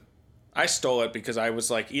given. I stole it because I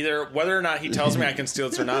was like, either whether or not he tells me I can steal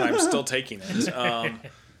this or not, I'm still taking it.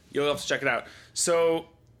 You'll have to check it out. So,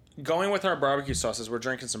 going with our barbecue sauces, we're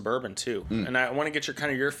drinking some bourbon too, and I want to get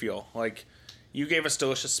your feel. Like, you gave us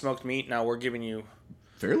delicious smoked meat. Now we're giving you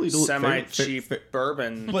semi-cheap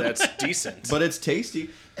bourbon that's decent, but it's tasty,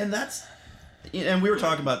 and that's. And we were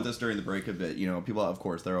talking about this during the break a bit. You know, people, of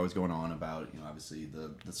course, they're always going on about, you know, obviously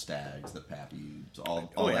the Stags, the Pappies,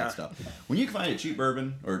 all that stuff. When you can find a cheap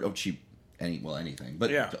bourbon, or cheap anything,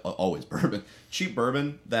 but always bourbon, cheap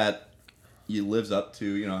bourbon that lives up to,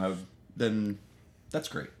 you know, then that's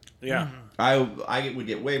great. Yeah. I would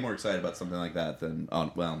get way more excited about something like that than, no, I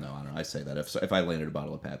don't know. I say that. If I landed a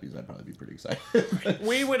bottle of Pappies, I'd probably be pretty excited.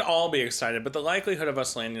 We would all be excited, but the likelihood of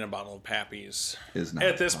us landing a bottle of Pappies is not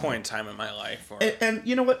at this point in time in my life. And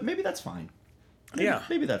you know what? Maybe that's fine.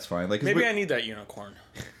 Maybe that's fine. Like, maybe I need that unicorn.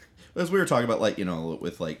 As we were talking about, like, you know,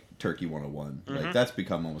 with like Turkey 101, like that's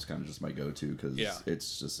become almost kind of just my go-to because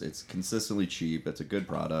it's consistently cheap. It's a good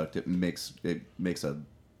product. It makes a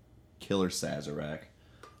killer Sazerac.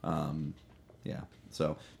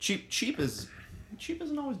 So cheap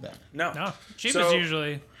isn't always bad. No. Cheap is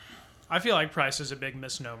usually. I feel like price is a big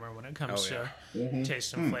misnomer when it comes to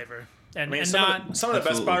taste and flavor. And, some of the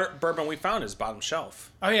best bourbon we found is bottom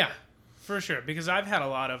shelf. Oh yeah, for sure. Because I've had a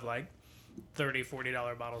lot of like $30,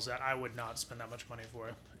 $40 bottles that I would not spend that much money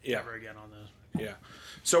for ever again on those. Yeah.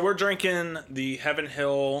 So we're drinking the Heaven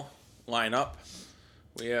Hill lineup.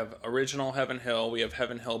 We have original Heaven Hill, we have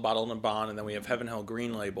Heaven Hill bottled in bond, and then we have Heaven Hill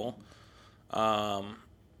green label. They're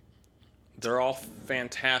all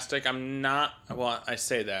fantastic. I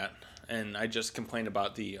say that, and I just complained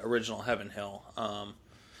about the original Heaven Hill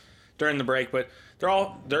during the break, but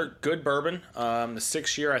they're good bourbon. The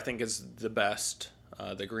 6 year I think is the best.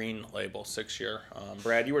 The green label 6 year.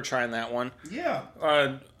 Brad, you were trying that one. Yeah.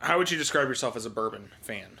 How would you describe yourself as a bourbon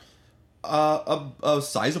fan? A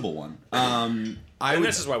sizable one.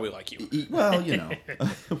 This is why we like you. Well, you know,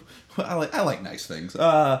 I like nice things.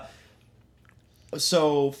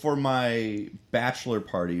 So for my bachelor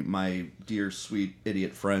party, my dear sweet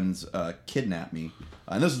idiot friends kidnapped me,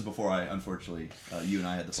 and this is before unfortunately, you and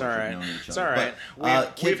I had the pleasure of knowing each other. It's all right.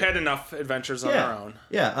 But, we've had enough adventures on our own.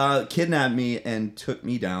 Yeah, kidnapped me and took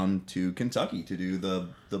me down to Kentucky to do the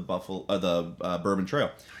Bourbon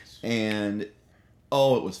Trail, and it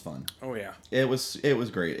was fun. Oh yeah, it was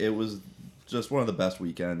great. It was just one of the best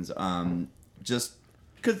weekends. Just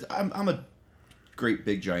because I'm a great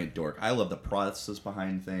big giant dork. I love the process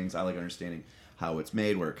behind things. I like understanding how it's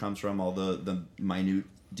made, where it comes from, all the minute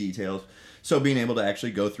details. So being able to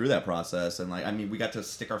actually go through that process and we got to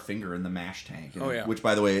stick our finger in the mash tank. Which,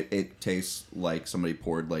 by the way, it tastes like somebody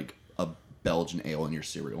poured like a Belgian ale in your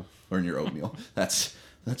cereal or in your oatmeal. That's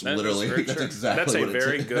literally exactly what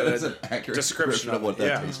very good that's an accurate description of what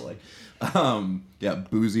that tastes like.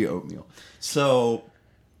 Boozy oatmeal. So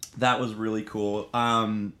that was really cool.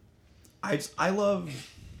 I love,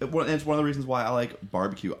 and it's one of the reasons why I like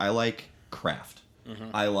barbecue. I like craft. Mm-hmm.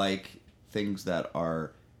 I like things that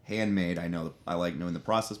are handmade. I like knowing the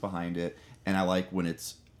process behind it, and I like when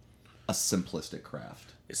it's a simplistic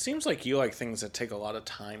craft. It seems like you like things that take a lot of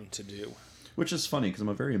time to do. Which is funny because I'm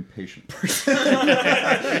a very impatient person.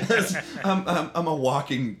 I'm a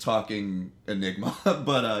walking, talking enigma.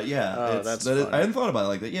 But that's funny. I hadn't thought about it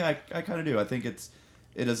like that. Yeah, I kind of do. I think it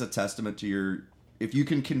is a testament to if you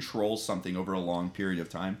can control something over a long period of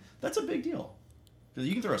time, that's a big deal. Because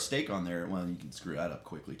you can throw a steak on there, well, you can screw that up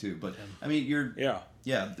quickly too. But I mean,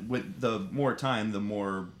 with the more time, the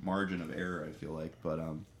more margin of error, I feel like. But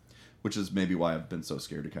which is maybe why I've been so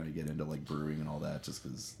scared to kind of get into like brewing and all that, just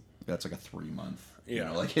because that's like a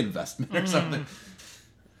 3-month, investment or something.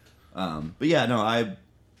 But yeah, no,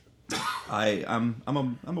 I'm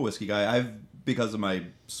a whiskey guy. Because of my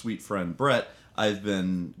sweet friend Brett, I've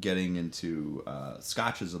been getting into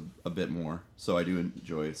scotches a bit more, so I do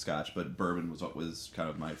enjoy scotch. But bourbon was what was kind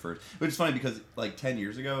of my first. Which is funny because like 10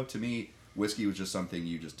 years ago, to me, whiskey was just something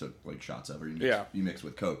you just took like shots of, or you mix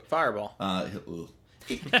with Coke. Fireball. Why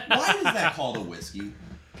is that called a whiskey?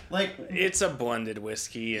 Like, it's a blended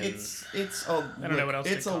whiskey, and I don't know what else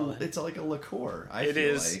to call it. It's like a liqueur.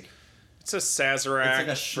 It's a Sazerac.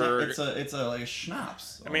 It's like a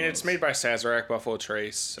schnapps. I mean, it's made by Sazerac Buffalo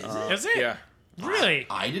Trace. Is it? Yeah. Really?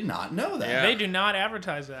 I did not know that. Yeah. They do not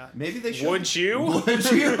advertise that. Maybe they should. Would you?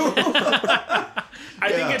 Would you? I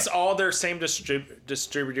think Yeah. it's all their same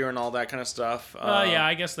distributor and all that kind of stuff. Yeah,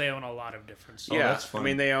 I guess they own a lot of different stuff. Yeah, that's fun. I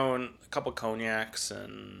mean, they own a couple cognacs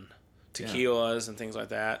and tequilas and things like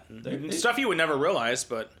that. And They- stuff you would never realize,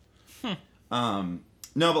 but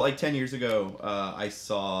No, but like 10 years ago, I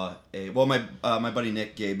saw my buddy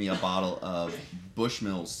Nick gave me a bottle of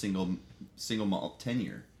Bushmills single malt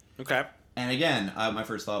 10-year. okay. And again, my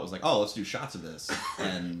first thought was like, oh, let's do shots of this.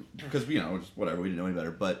 And because, just whatever, we didn't know any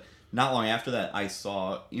better. But not long after that, I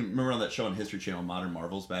saw, you remember on that show on History Channel, Modern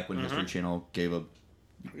Marvels, back when History Channel gave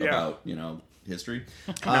about, history?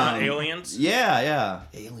 Not aliens. Yeah.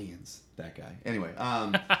 Aliens. That guy. Anyway,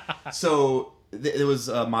 so there was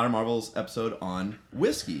a Modern Marvels episode on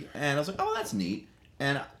whiskey. And I was like, oh, that's neat.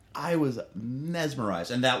 And I was mesmerized.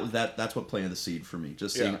 And that's what planted the seed for me.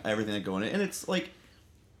 Just seeing everything that go in it. And it's like,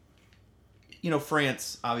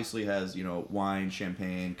 France obviously has, wine,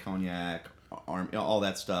 champagne, cognac, all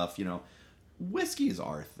that stuff, Whiskey is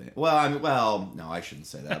our thing. Well, no, I shouldn't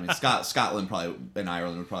say that. I mean, Scotland probably, and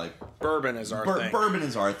Ireland would probably... Bourbon is our thing. Bourbon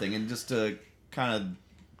is our thing, and just to kind of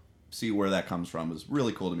see where that comes from was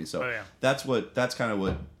really cool to me. So that's kind of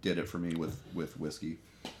what did it for me with whiskey.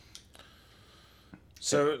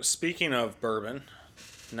 So, speaking of bourbon,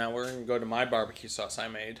 now we're going to go to my barbecue sauce I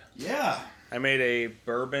made. Yeah. I made a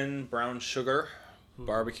bourbon brown sugar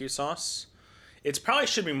barbecue sauce. It probably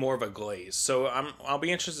should be more of a glaze, so I'll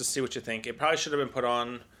be interested to see what you think. It probably should have been put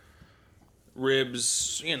on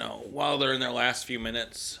ribs, while they're in their last few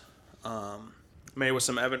minutes. Made with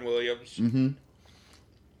some Evan Williams. Mm-hmm.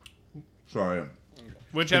 Sorry.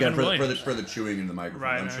 Which Again, Evan Williams? for the chewing in the microphone,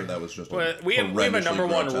 Right, I'm sure that was just Well, we have a horrendously number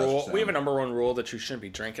one grotesque rule. sound. We have a number one rule that you shouldn't be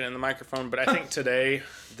drinking in the microphone. But I think today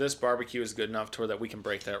this barbecue is good enough to where that we can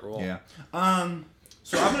break that rule. Yeah.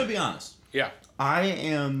 So I'm gonna be honest. Yeah. I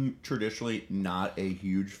am traditionally not a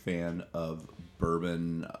huge fan of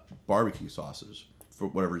bourbon barbecue sauces for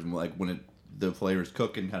whatever reason. Like when the flavors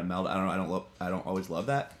cook and kind of melt. I don't always love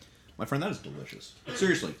that. My friend, that is delicious.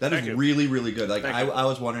 Seriously, that is really, really good. Like I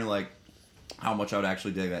was wondering like how much I would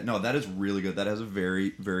actually dig that. No, that is really good. That has a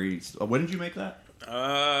very, very. When did you make that?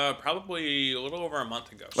 Probably a little over a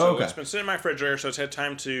month ago. So okay. It's been sitting in my refrigerator, so it's had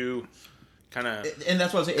time to kind of. And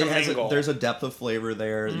that's what I was saying. There's a depth of flavor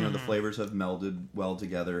there. The flavors have melded well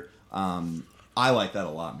together. I like that a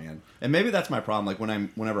lot, man. And maybe that's my problem. Like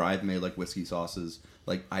whenever I've made like whiskey sauces,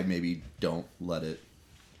 like I maybe don't let it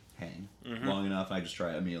hang long enough. I just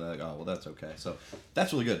try it immediately. Like, oh well, that's okay. So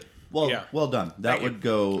that's really good. Well done. That would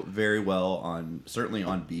go very well certainly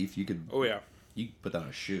on beef. You could. Oh yeah. You could put that on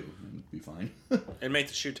a shoe and it'd be fine. And make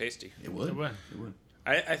the shoe tasty. It would. It would. It would.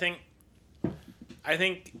 I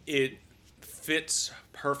think it fits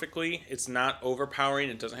perfectly. It's not overpowering.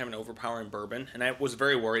 It doesn't have an overpowering bourbon. And I was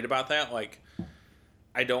very worried about that. Like,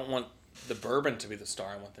 I don't want the bourbon to be the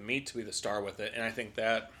star. I want the meat to be the star with it. And I think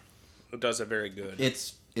that does it very good.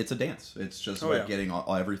 It's a dance. It's just about getting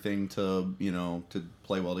everything to to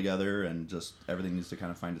play well together, and just everything needs to kind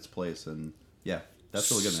of find its place. And yeah, that's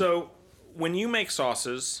really good. So when you make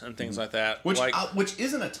sauces and things like that, which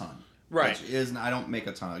isn't a ton, right? I don't make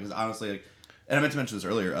a ton because honestly, and I meant to mention this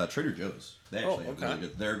earlier. Trader Joe's, they actually have really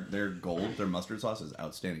good. Their gold, their mustard sauce is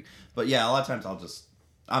outstanding. But yeah, a lot of times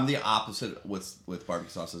I'm the opposite with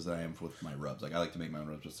barbecue sauces than I am with my rubs. Like I like to make my own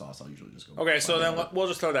rubs with sauce. I'll usually just go. Okay, so then we'll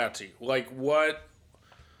just throw that to you. Like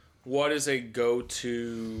what is a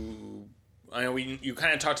go-to? I know you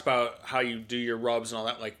kind of talked about how you do your rubs and all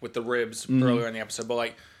that, like with the ribs earlier in the episode, but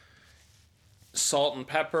like salt and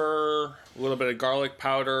pepper, a little bit of garlic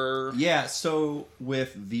powder. Yeah. So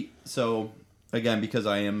again, because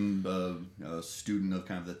I am a student of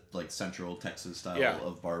kind of the like Central Texas style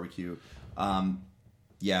of barbecue.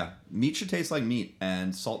 Meat should taste like meat,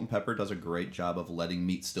 and salt and pepper does a great job of letting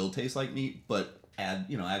meat still taste like meat, but add,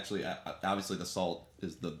 obviously the salt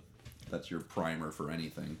is that's your primer for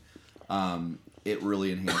anything. It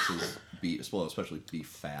really enhances beef, well, especially beef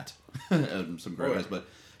fat, and some great ways. But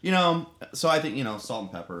so I think salt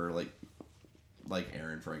and pepper, like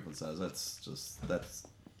Aaron Franklin says, that's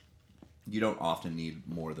you don't often need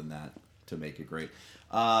more than that to make it great.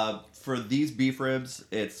 For these beef ribs,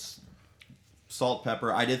 it's salt,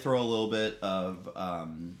 pepper. I did throw a little bit of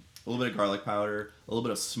garlic powder, a little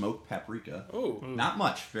bit of smoked paprika. Ooh. Not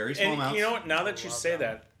much, very small amounts. You know what? Now that you say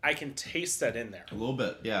that, I can taste that in there. A little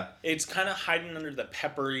bit, yeah. It's kind of hiding under the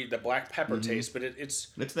black pepper taste, but it's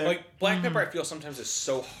there. Like black pepper, I feel sometimes is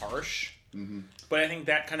so harsh, but I think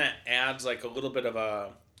that kind of adds like a little bit of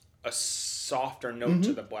a softer note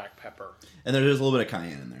to the black pepper. And there's a little bit of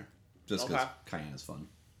cayenne in there, just because cayenne is fun.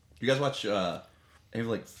 You guys watch? They have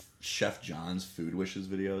like Chef John's Food Wishes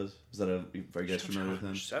videos. Are you guys familiar with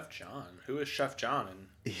him? Chef John. Who is Chef John?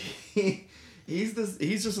 He's just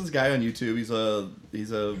this guy on YouTube. He's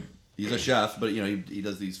a chef, but you know he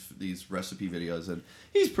does these recipe videos, and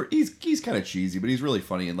he's kind of cheesy, but he's really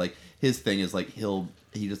funny. And like his thing is like he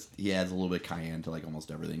adds a little bit of cayenne to like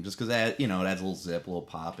almost everything, just because it adds a little zip, a little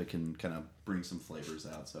pop. It can kind of bring some flavors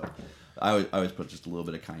out. So I always put just a little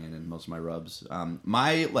bit of cayenne in most of my rubs.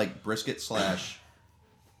 My like brisket /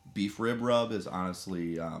 beef rib rub is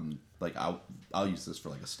honestly like I'll use this for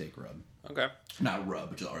like a steak rub. Okay. Not a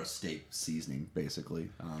rub, but a steak seasoning basically.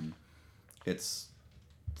 It's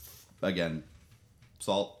again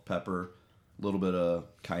salt, pepper, a little bit of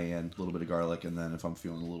cayenne, a little bit of garlic, and then if I'm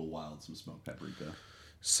feeling a little wild, some smoked paprika.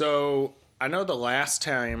 So I know the last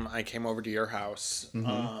time I came over to your house,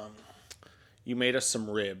 you made us some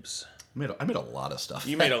ribs. I made a lot of stuff.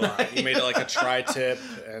 You made a lot. You made like a tri-tip,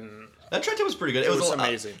 and that tri-tip was pretty good. It was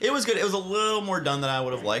amazing. It was good. It was a little more done than I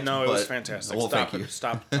would have liked. No, it was fantastic. Well, thank you.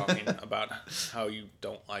 Stop talking about how you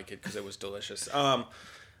don't like it because it was delicious.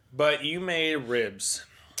 But you made ribs,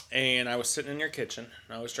 and I was sitting in your kitchen,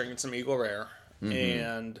 and I was drinking some Eagle Rare,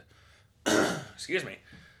 and excuse me.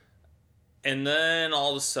 And then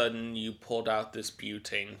all of a sudden, you pulled out this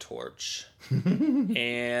butane torch,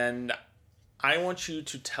 and I want you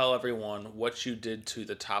to tell everyone what you did to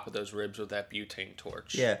the top of those ribs with that butane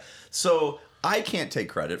torch. Yeah. So I can't take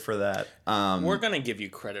credit for that. We're gonna give you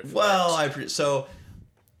credit for that.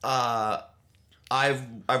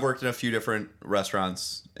 I've worked in a few different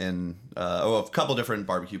restaurants in a couple different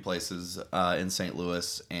barbecue places in St.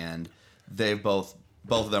 Louis, and both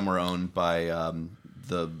of them were owned by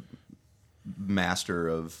the master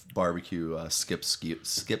of barbecue, Skip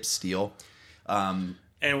Steele.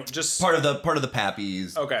 And just part of the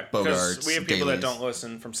Pappy's, okay, because Bogarts, we have people Dailies. that don't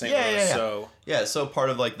listen from St. Louis, so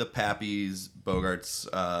part of like the Pappy's, Bogarts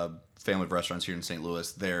family of restaurants here in St.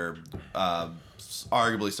 Louis. They're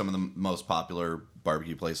arguably some of the most popular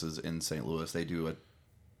barbecue places in St. Louis. They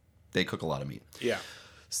cook a lot of meat. Yeah,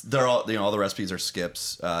 they're all all the recipes are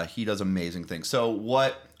Skip's. He does amazing things. So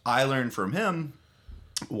what I learned from him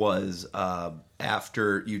was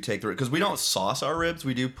after you take the ribs, because we don't sauce our ribs,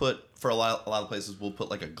 we do put, for a lot of places we'll put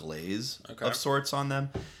like a glaze of sorts on them,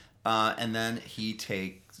 and then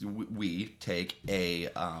we take a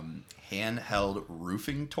handheld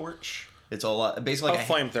roofing torch. It's a lot basically like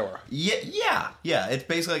a flamethrower. Yeah. It's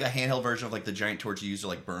basically like a handheld version of like the giant torch you use to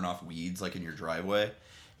like burn off weeds like in your driveway.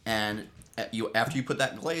 And after you put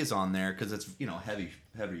that glaze on there, because it's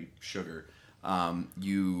heavy sugar,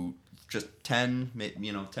 you just 10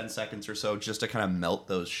 seconds or so just to kind of melt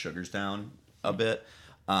those sugars down a bit,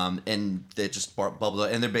 and they just bubble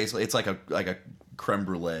up, and they're basically, it's like a creme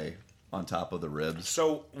brulee on top of the ribs.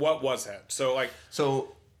 So what was that?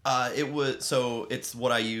 It's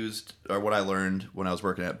what I used, or what I learned when I was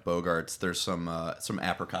working at Bogarts. There's some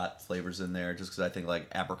apricot flavors in there, just because I think like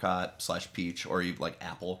apricot / peach or even like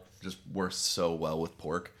apple just works so well with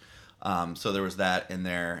pork. So there was that in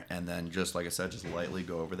there, and then just like I said, just lightly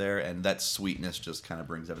go over there, and that sweetness just kind of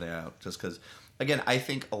brings everything out. Just because, again, I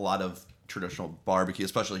think a lot of traditional barbecue,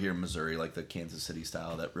 especially here in Missouri, like the Kansas City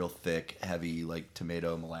style, that real thick, heavy, like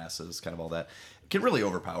tomato, molasses, kind of all that, can really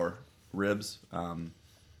overpower ribs.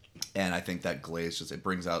 And I think that glaze it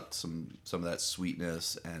brings out some of that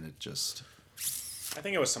sweetness, and it just. I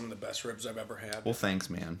think it was some of the best ribs I've ever had. Well, thanks,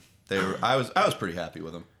 man. I was pretty happy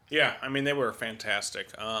with them. Yeah, I mean, they were fantastic.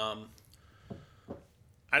 I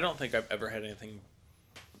don't think I've ever had anything.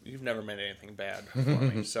 You've never made anything bad for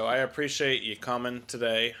me, so I appreciate you coming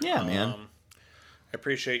today. Yeah, man. I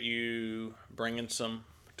appreciate you bringing some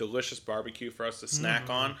delicious barbecue for us to snack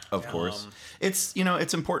on. Of course, it's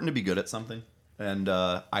important to be good at something. And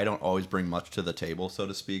I don't always bring much to the table, so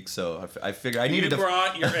to speak. So I figured I needed to. You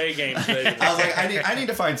brought your A game today. I was like, I need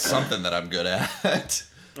to find something that I'm good at.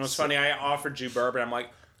 It was funny. I offered you bourbon. I'm like,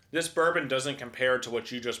 this bourbon doesn't compare to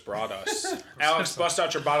what you just brought us. Alex, bust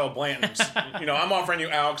out your bottle of Blanton's. I'm offering you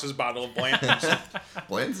Alex's bottle of Blanton's.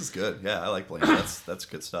 Blanton's is good. Yeah, I like Blanton's. That's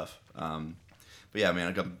good stuff. But yeah,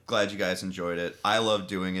 man, I'm glad you guys enjoyed it. I love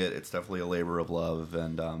doing it. It's definitely a labor of love,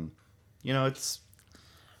 and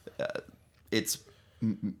it's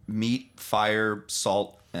meat, fire,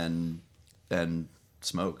 salt, and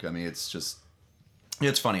smoke. I mean,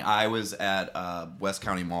 it's funny. I was at West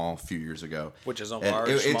County Mall a few years ago, which is a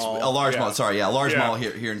large mall. A large mall. Sorry, yeah, a large mall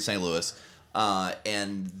here in St. Louis.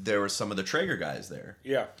 And there were some of the Traeger guys there.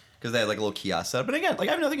 Yeah. because they had like a little kiosk setup. But again, like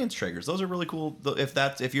I have nothing against Traegers. Those are really cool.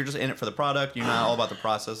 If you're just in it for the product, you're not all about the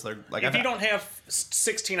process. They're like if you don't have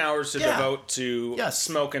 16 hours to devote to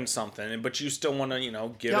smoking something, but you still want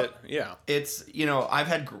to, give it, it's I've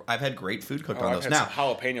had great food cooked on those. I've Now had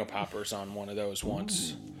some jalapeno poppers on one of those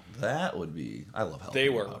once. That would be. I love jalapeno They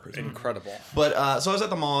were poppers. incredible. But so I was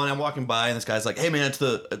at the mall and I'm walking by and this guy's like, "Hey man,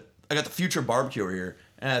 I got the Future barbecue over here."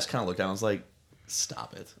 And I just kind of looked down. I was like,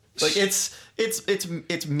 "Stop it!" Like it's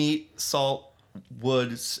meat, salt,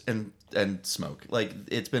 woods, and smoke. Like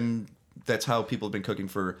that's how people have been cooking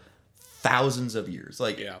for thousands of years.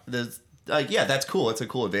 Like that's cool. It's a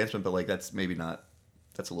cool advancement, but like that's maybe not.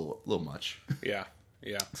 That's a little much. Yeah.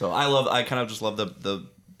 So I kind of just love the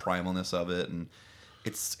primalness of it, and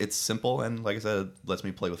it's simple, and like I said, it lets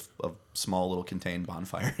me play with a small little contained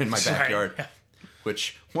bonfire in my backyard. Right.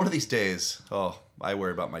 Which one of these days, I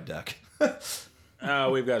worry about my deck.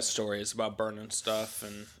 We've got stories about burning stuff,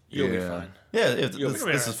 and you'll be fine. Yeah,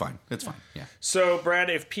 this is fine. It's fine. Yeah. So,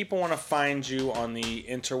 Brad, if people want to find you on the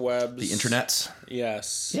interwebs, the internets,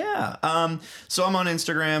 yes, yeah. So I'm on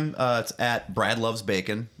Instagram. It's at Brad Loves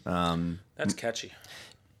Bacon. That's catchy.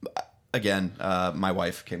 Again, my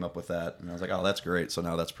wife came up with that, and I was like, "Oh, that's great." So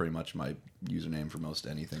now that's pretty much my username for most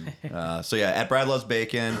anything. So yeah, at Brad Loves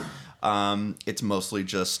Bacon. It's mostly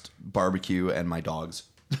just barbecue and my dogs.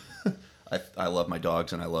 I love my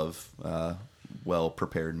dogs, and I love well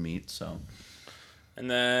prepared meat. So, and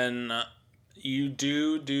then you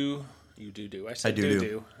do. I said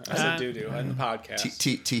do. I said do in the podcast.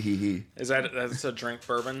 Tee. That's a drink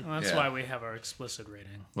bourbon? Well, that's why we have our explicit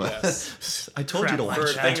rating. Yes. I told you to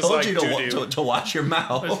watch. I told you to watch your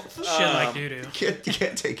mouth. Shit like doo doo. You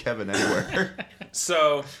can't take Kevin anywhere.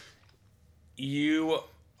 So, you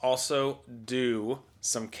also do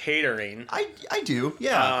some catering. I do.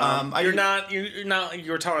 Yeah. You're not.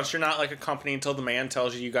 You were telling us you're not like a company until the man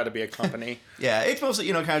tells you got to be a company. Yeah, it's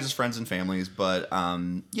mostly kind of just friends and families, but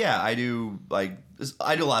I do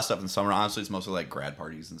I do a lot of stuff in the summer. Honestly, it's mostly like grad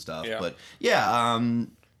parties and stuff. Yeah. But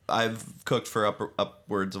I've cooked for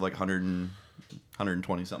upwards of like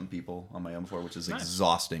 120 something people on my own before, which is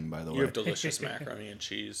exhausting, by the way. You have delicious macaroni and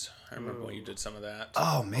cheese. I remember when you did some of that.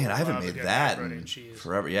 Oh man, I haven't made that in cheese.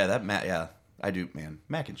 forever. Yeah, I do, man.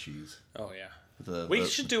 Mac and cheese. Oh yeah. We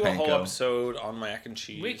should do a whole episode on mac and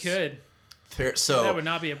cheese. We could. So that would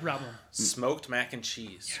not be a problem. Smoked mac and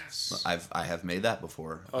cheese. Yes. I have made that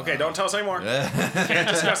before. Okay, don't tell us anymore. Can't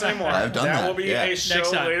discuss anymore. I've done that. Will be a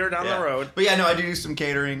show later down the road. But yeah, no, I do some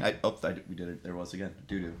catering. We did it. There was again.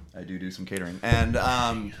 I do some catering, and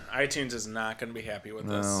iTunes is not going to be happy with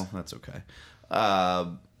this. No, that's okay.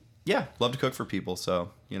 Yeah, love to cook for people.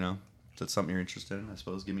 So if that's something you're interested in, I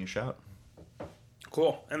suppose give me a shout.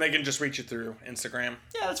 Cool. And they can just reach you through Instagram.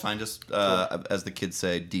 Yeah, that's fine. Just as the kids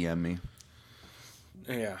say, DM me.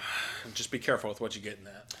 Yeah, just be careful with what you get in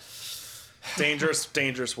that.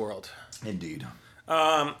 Dangerous world. Indeed.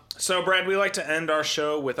 So, Brad, we like to end our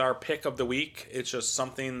show with our pick of the week. It's just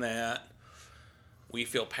something that we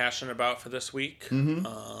feel passionate about for this week. Mm-hmm.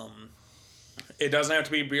 It doesn't have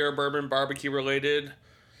to be beer, bourbon, barbecue related.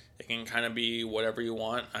 It can kind of be whatever you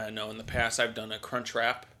want. I know in the past I've done a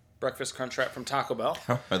breakfast crunch wrap from Taco Bell.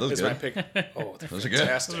 Are those good? My pick. Oh, they're those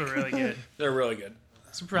fantastic. Those are really good. They're really good.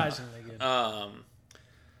 Surprisingly good.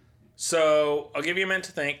 So I'll give you a minute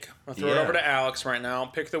to think. I'll throw it over to Alex right now.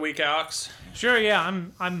 Pick the week, Alex. Sure, yeah.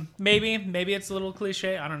 I'm maybe it's a little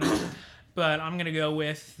cliche. I don't know, but I'm gonna go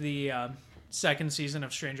with the second season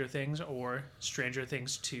of Stranger Things or Stranger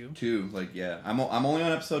Things 2. 2, I'm only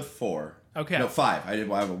on episode 4. Okay. No, 5.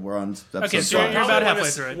 We're on episode okay, so 5. you're about halfway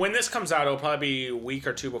through it. When this comes out, it'll probably be a week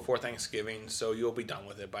or two before Thanksgiving, so you'll be done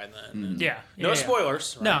with it by then. Yeah. No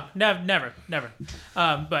spoilers. Right? No, never.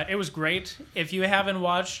 But it was great. If you haven't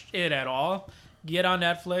watched it at all, get on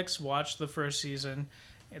Netflix, watch the first season.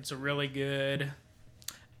 It's a really good,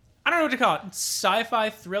 I don't know what to call it, sci-fi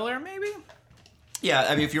thriller maybe? Yeah,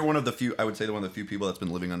 I mean, if you're one of the few, I would say one of the few people that's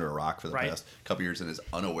been living under a rock for the past couple years and is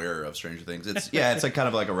unaware of Stranger Things. It's like kind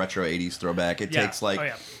of like a retro 80s throwback. It takes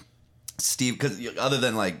Steve, because other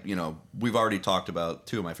than we've already talked about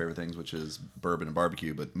two of my favorite things, which is bourbon and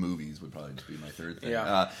barbecue, but movies would probably just be my third thing.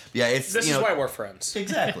 This is why we're friends.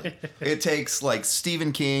 Exactly. It takes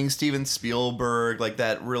Stephen King, Steven Spielberg,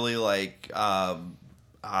 that really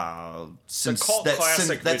that sincere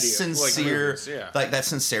that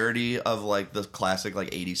sincerity of the classic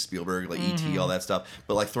 80s Spielberg E.T. all that stuff,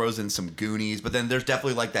 but throws in some Goonies, but then there's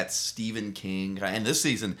definitely that Stephen King, and this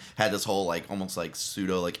season had this whole almost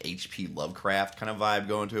pseudo H.P. Lovecraft kind of vibe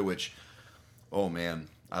going to it, which oh man,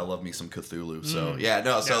 I love me some Cthulhu. So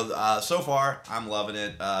so far I'm loving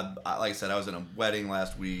it. Like I said, I was in a wedding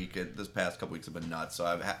last week. This past couple weeks have been nuts, so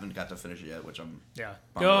I haven't got to finish it yet, which I'm Yeah.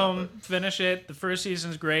 bummed Go about, home, finish it. The first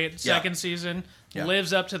season's great. Second season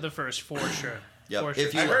lives up to the first for sure. Yep. For sure.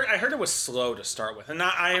 If you I heard it was slow to start with, and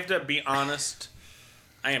I have to be honest.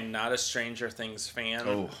 I am not a Stranger Things fan.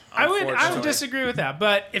 Oh. I would unfortunately. disagree with that,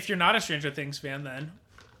 but if you're not a Stranger Things fan, then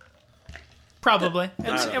probably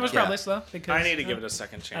it was probably slow because I need to give it a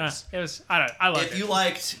second chance. It was I loved it. if you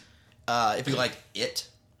liked it,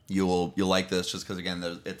 you'll like this just because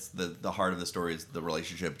again it's the heart of the story is the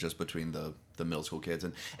relationship just between the middle school kids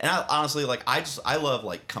and I honestly like I love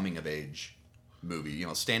like coming of age movie.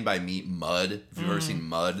 Stand By Me, Mud. If you've ever seen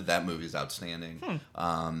Mud, that movie is outstanding.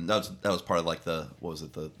 That was part of like the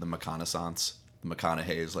McConaissance, the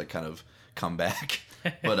McConaughey's like kind of comeback.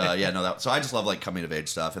 But so I just love like coming of age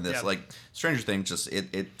stuff, and this like Stranger Things just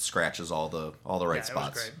it scratches all the right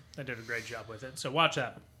spots. It was great. They did a great job with it. So watch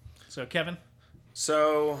that. So Kevin,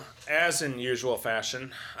 So, as in usual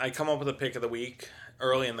fashion, I come up with a pick of the week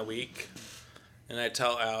early in the week, and I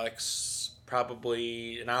tell Alex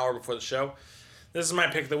probably an hour before the show, this is my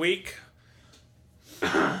pick of the week.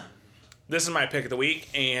 This is my pick of the week,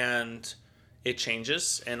 and it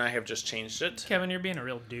changes, and I have just changed it. Kevin, you're being a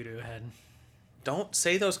real doo-doo head. Don't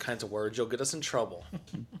say those kinds of words. You'll get us in trouble.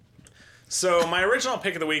 So my original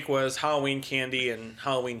pick of the week was Halloween candy and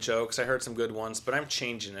Halloween jokes. I heard some good ones, but I'm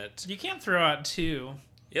changing it. You can't throw out two.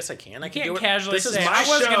 Yes, I can. I can't can do it. casually This is say, my "I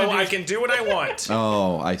was gonna show. do-" I can do what I want.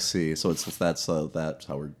 Oh, I see. So that's how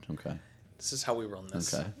we're okay. This is how we run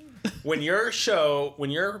this. Okay. When your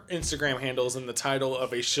Instagram handle is in the title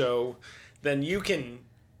of a show, then you can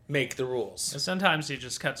make the rules. Sometimes he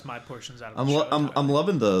just cuts my portions out of the I'm show. I'm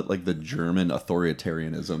loving the German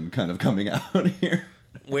authoritarianism kind of coming out here.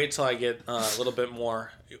 Wait till I get a little bit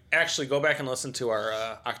more. Actually, go back and listen to our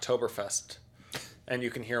Oktoberfest, and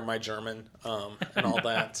you can hear my German and all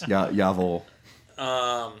that. Yeah, jawohl.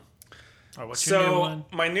 Oh, what's your new So one?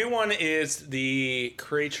 my new one is the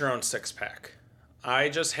create your own 6-pack. I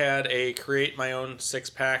just had a create my own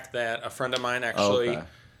 6-pack that a friend of mine actually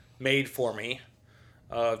made for me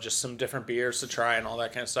of just some different beers to try and all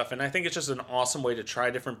that kind of stuff. And I think it's just an awesome way to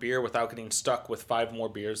try different beer without getting stuck with 5 more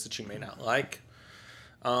beers that you may not like.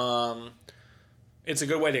 It's a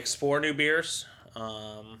good way to explore new beers.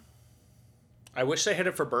 I wish they had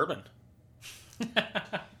it for bourbon.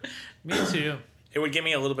 Me too. It would give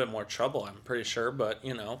me a little bit more trouble, I'm pretty sure, but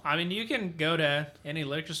I mean, you can go to any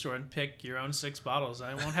liquor store and pick your own 6 bottles.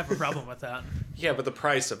 I won't have a problem with that. Yeah, but the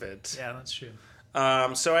price of it. Yeah, that's true.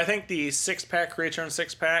 So I think the 6-pack, create your own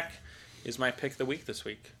 6-pack is my pick of the week this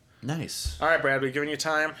week. Nice. All right, Brad, we've given you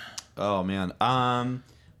time. Oh man.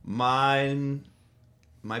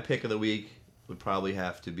 My pick of the week would probably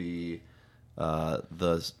have to be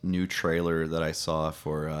the new trailer that I saw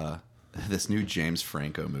for this new James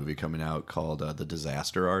Franco movie coming out called The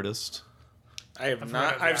Disaster Artist. I have heard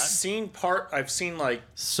not. of I've that. seen like.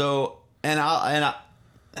 So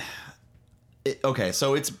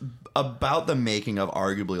so it's about the making of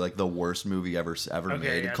arguably like the worst movie ever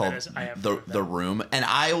made yeah, called that is- I have the heard that. The Room, and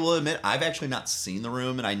I will admit I've actually not seen The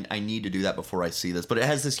Room, and I need to do that before I see this. But it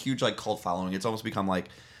has this huge like cult following. It's almost become like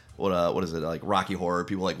what is it, like Rocky Horror?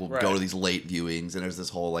 People like will Right. go to these late viewings, and there's this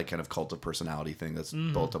whole like kind of cult of personality thing that's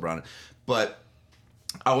built up around it. But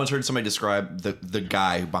I once heard somebody describe the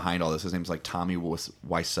guy behind all this. His name's like Tommy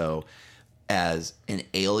Wiseau, as an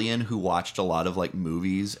alien who watched a lot of like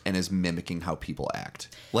movies and is mimicking how people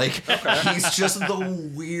act. Like he's just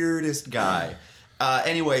the weirdest guy.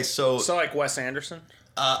 Anyway, so like Wes Anderson.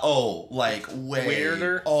 like way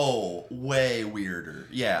Weirder? way weirder.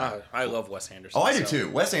 Yeah. I love Wes Anderson. Oh, I do so- too.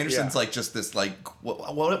 Wes Anderson's Yeah. like just this like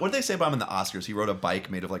what did they say about him in the Oscars? He rode a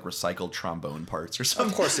bike made of like recycled trombone parts or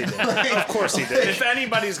something. Of course he did. Of course he did. If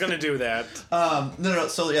anybody's gonna do that, No.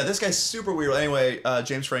 So yeah, this guy's super weird. Anyway,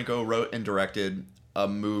 James Franco wrote and directed a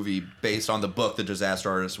movie based on the book The Disaster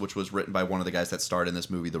Artist, which was written by one of the guys that starred in this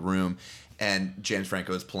movie, The Room. And James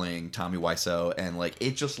Franco is playing Tommy Wiseau, and like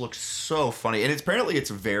it just looks so funny. And it's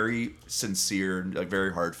very sincere and like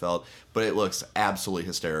very heartfelt, but it looks absolutely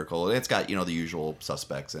hysterical. And it's got the usual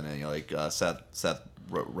suspects in it, like Seth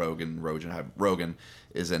Rogen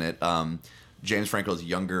is in it. James Franco's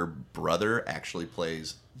younger brother actually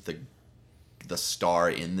plays the star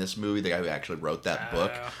in this movie, the guy who actually wrote that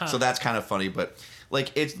book. So that's kind of funny, but like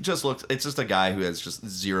it's just a guy who has just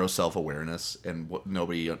zero self-awareness, and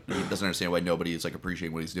he doesn't understand why nobody is like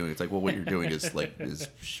appreciating what he's doing. It's like, well, what you're doing is like is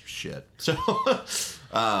shit. So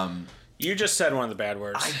You just said one of the bad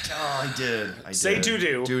words. I did. Say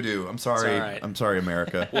doo-doo. Doo-doo. I'm sorry. It's all right. I'm sorry,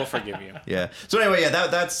 America. We'll forgive you. Yeah. So anyway, yeah,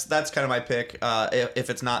 that's kind of my pick. If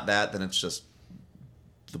it's not that, then it's just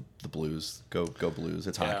the Blues. Go Blues.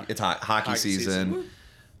 It's hockey. Yeah. It's hockey season. season.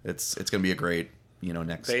 It's gonna be a great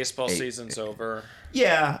next Baseball season's over.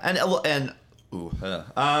 Yeah, and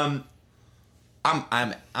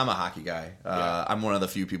I'm a hockey guy. I'm one of the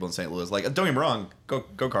few people in St. Louis. Like, don't get me wrong, go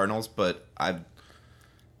Cardinals, but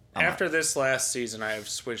After this last season, I have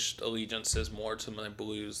switched allegiances more to my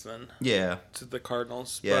Blues than to the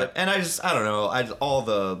Cardinals. Yeah, But and I don't know. All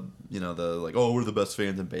the the like, oh, we're the best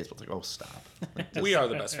fans in baseball. It's like, oh, stop. Like, we are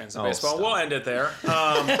the best fans in baseball. stop. We'll end it there.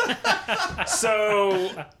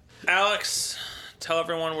 So, Alex, tell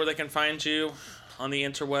everyone where they can find you on the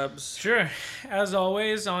interwebs. Sure. As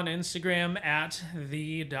always, on Instagram at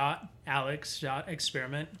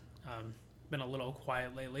the.alex.experiment. Been a little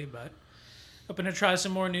quiet lately, but hoping to try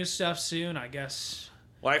some more new stuff soon, I guess.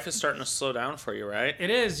 Life is starting to slow down for you, right? It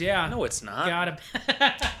is, yeah. No, it's not. Got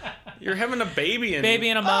You're having a baby in baby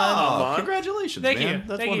in a month. Oh, congratulations, Thank man. you.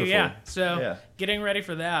 That's Thank wonderful. you. Yeah. So Yeah. getting ready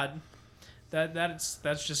for that. That's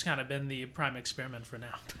just kind of been the prime experiment for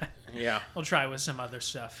now. Yeah. I'll try with some other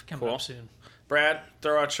stuff coming Cool. up soon. Brad,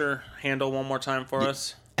 throw out your handle one more time for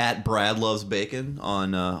us. At Brad Loves Bacon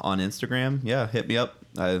on Instagram. Yeah, hit me up.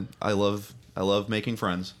 I love making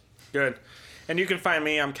friends. Good. And you can find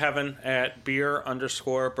me, I'm Kevin, at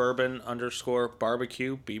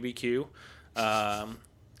beer_bourbon_barbecue, BBQ.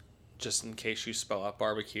 Just in case you spell out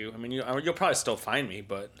barbecue. I mean, you'll probably still find me,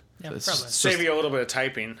 but Yeah, It's probably. just- save you a little bit of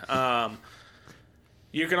typing.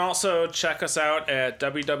 You can also check us out at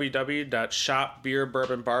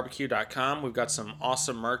www.shopbeerbourbonbarbecue.com. We've got some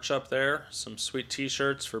awesome merch up there, some sweet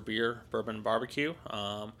t-shirts for Beer, Bourbon, Barbecue.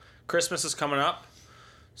 Christmas is coming up,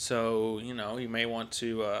 so, you may want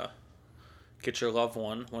to get your loved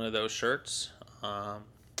one of those shirts. I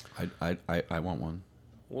want one.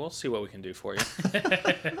 We'll see what we can do for you.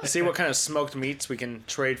 See what kind of smoked meats we can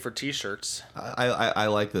trade for t-shirts. I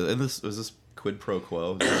like this. And this was this quid pro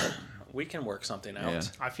quo. We can work something out. Yeah.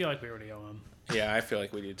 I feel like we already owe him. Yeah, I feel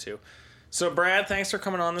like we do too. So, Brad, thanks for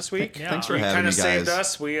coming on this week. Yeah. Thanks for You having kind me, of guys. saved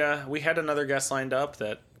us. We had another guest lined up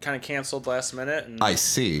that kind of canceled last minute. And, I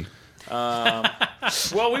see.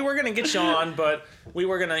 well, we were going to get you on, but we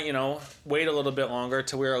were going to, wait a little bit longer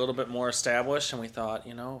till we were a little bit more established. And we thought,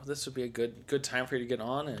 this would be a good time for you to get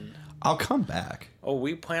on. And, I'll come back.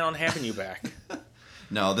 we plan on having you back.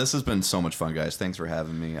 No, this has been so much fun, guys. Thanks for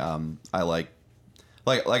having me. I like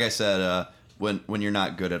I said, when you're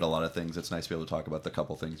not good at a lot of things, it's nice to be able to talk about the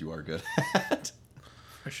couple things you are good at.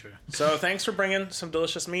 For sure. So, thanks for bringing some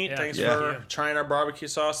delicious meat. Yeah, Thanks yeah. for Yeah. trying our barbecue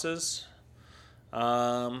sauces.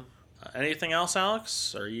 Anything else,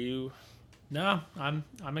 Alex? Are you No, I'm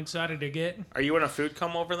excited to get. in a food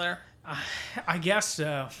coma over there? I guess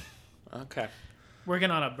so. Okay.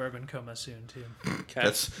 Working on a bourbon coma soon too, Okay.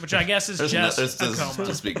 which I guess is just a coma.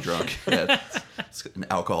 Just being drunk. Yeah, it's an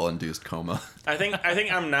alcohol-induced coma. I think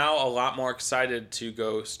I'm now a lot more excited to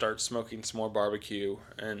go start smoking some more barbecue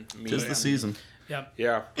and meat. Tis the season. Yep.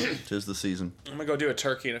 Yeah. Tis the season. I'm gonna go do a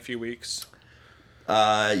turkey in a few weeks.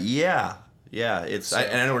 Yeah. It's.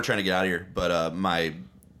 And I know we're trying to get out of here, but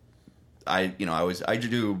I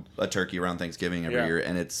do a turkey around Thanksgiving every Yeah. year,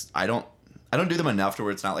 and I don't do them enough to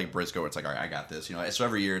where it's not like Briscoe, where it's like, all right, I got this. So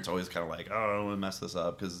every year it's always kind of like, oh, I don't want to mess this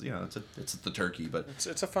up because it's the turkey, but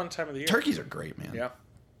It's a fun time of the year. turkeys are great, man.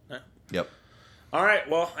 Yeah. Yep. All right.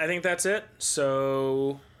 Well, I think that's it.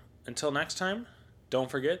 So until next time,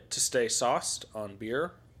 don't forget to stay sauced on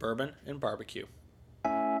beer, bourbon, and barbecue.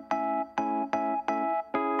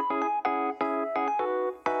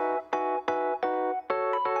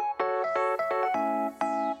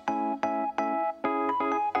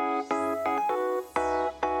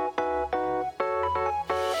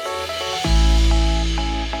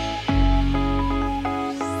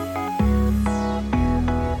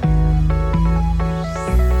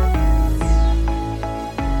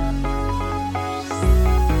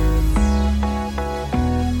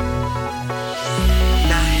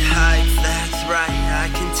 Night hikes, that's right, I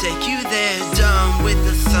can take you there. Done with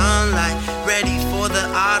the sunlight, ready for the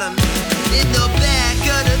autumn. In the back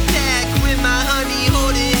of the pack with my honey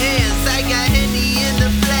holding hands. I got Henny in the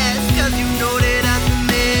flask, cause you know that I'm the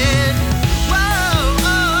man. Whoa,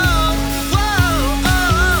 oh, whoa,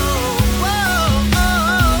 oh, whoa,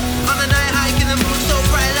 oh. On the night hike and the moon so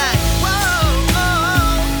bright like whoa,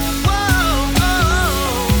 oh, whoa,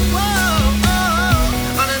 oh, whoa,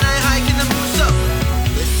 oh. On the night hike and the moon so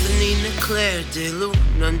listening to Claire de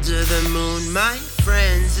Lune under the moon. My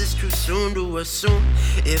friends, this cruise soon to assume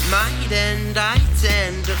it might end. I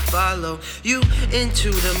tend to follow you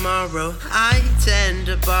into tomorrow. I tend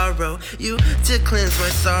to borrow you to cleanse my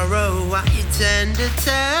sorrow. I tend to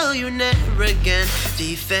tell you never again.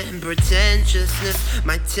 Defend pretentiousness.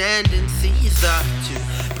 My tendencies are to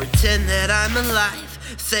pretend that I'm alive.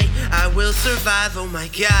 Say I will survive, oh my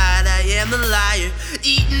God, I am a liar.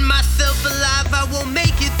 Eating myself alive, I won't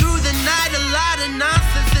make it through the night. A lot of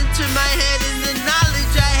nonsense into my head and the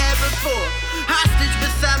knowledge I had before. Hostage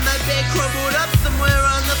beside my bed, crumbled up somewhere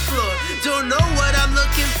on the floor. Don't know what I'm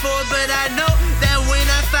looking for, but I know that when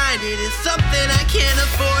I find it, it's something I can't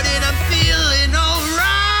afford. And I'm feeling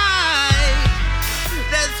alright.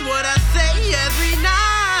 That's what I say every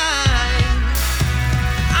night.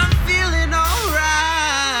 I'm feeling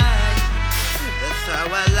alright. That's how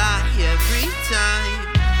I lie every time.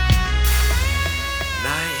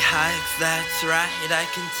 Night hikes, that's right, I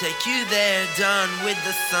can take you there. Done with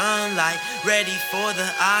the sunlight, ready for the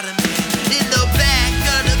autumn. In the back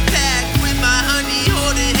of the pack with my honey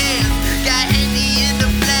holding hands. Got Henny in the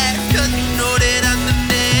flask, cause you know that I'm the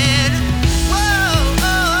man. Whoa,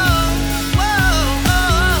 oh, whoa,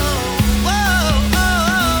 oh, whoa,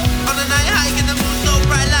 oh. On a night hike and the moon so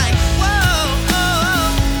bright like whoa,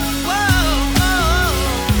 oh, whoa, oh,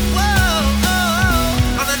 whoa,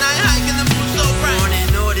 oh. On a night hike and the moon so bright. Born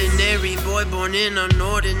an ordinary boy, born in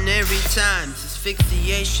unordinary times.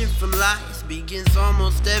 Asphyxiation from lies begins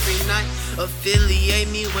almost every night. Affiliate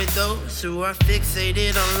me with those who are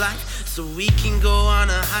fixated on life, so we can go on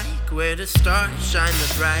a hike where the stars shine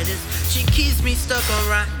the brightest. She keeps me stuck on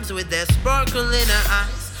rhymes with that sparkle in her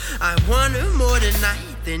eyes. I want her more tonight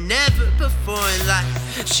than ever before in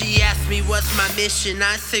life. She asked me what's my mission.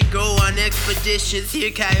 I said go on expeditions, hear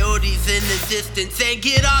coyotes in the distance, and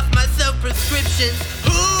get off my self-prescriptions.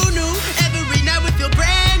 Who knew every night would feel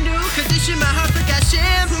brand new? Condition my heart forgot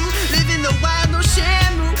shampoo. Live in the wild, no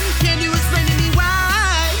shampoo. Can you explain to me why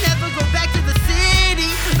I never go back to the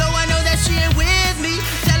city? Though I know that she ain't with me,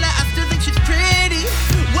 tell her I still think she's pretty.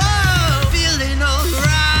 Whoa, feeling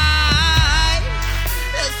alright.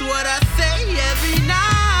 That's what I say every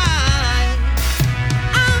night.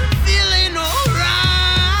 I'm feeling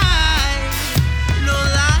alright. No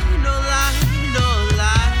lie, no lie, no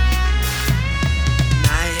lie.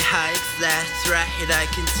 Night hikes, that's right, I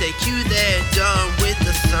can take you there. Done with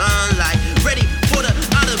the sunlight, ready for the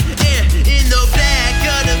autumn air. In the back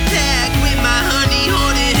of the pack with my honey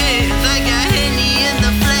holding hands. I got Henny in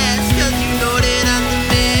the flask, cause you know that I'm the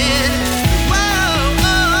man. Whoa,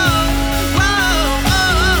 oh, whoa,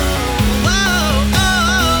 oh, whoa,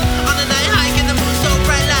 oh. On a night hike and the moon so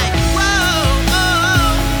bright like whoa,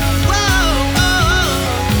 oh, whoa, oh,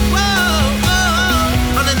 whoa,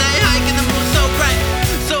 oh. On a night hike and the moon so bright,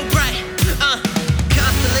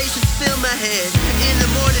 constellations fill my head. In the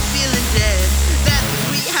morning feeling dead. That's a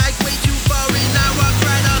sweet hike way too far and I walked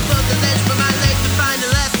right off of the ledge for my legs to find it.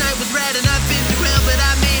 Last night was rad and I've been through hell, but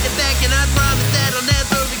I made it back and I promise that I'll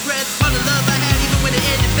never regret all the love I had even when it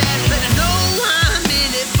ended bad. But I know I'm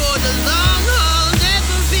in it for the long haul.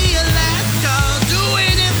 Never be a last call.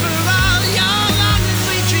 Doing it for all y'all.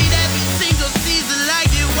 Honestly treat every single season like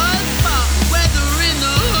it was fall. Whether in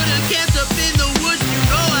the hood or camped up in the woods, you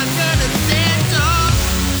know I'm gonna stand tall.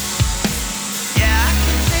 Yeah, I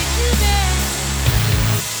can take you there.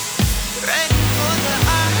 Ready for the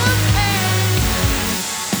autumn air.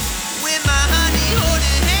 With my honey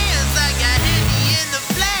holding hands, I got Henny in the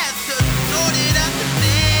flask, cause you know that I'm the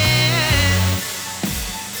man.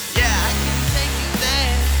 Yeah, I can take you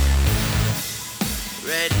there.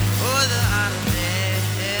 Ready for the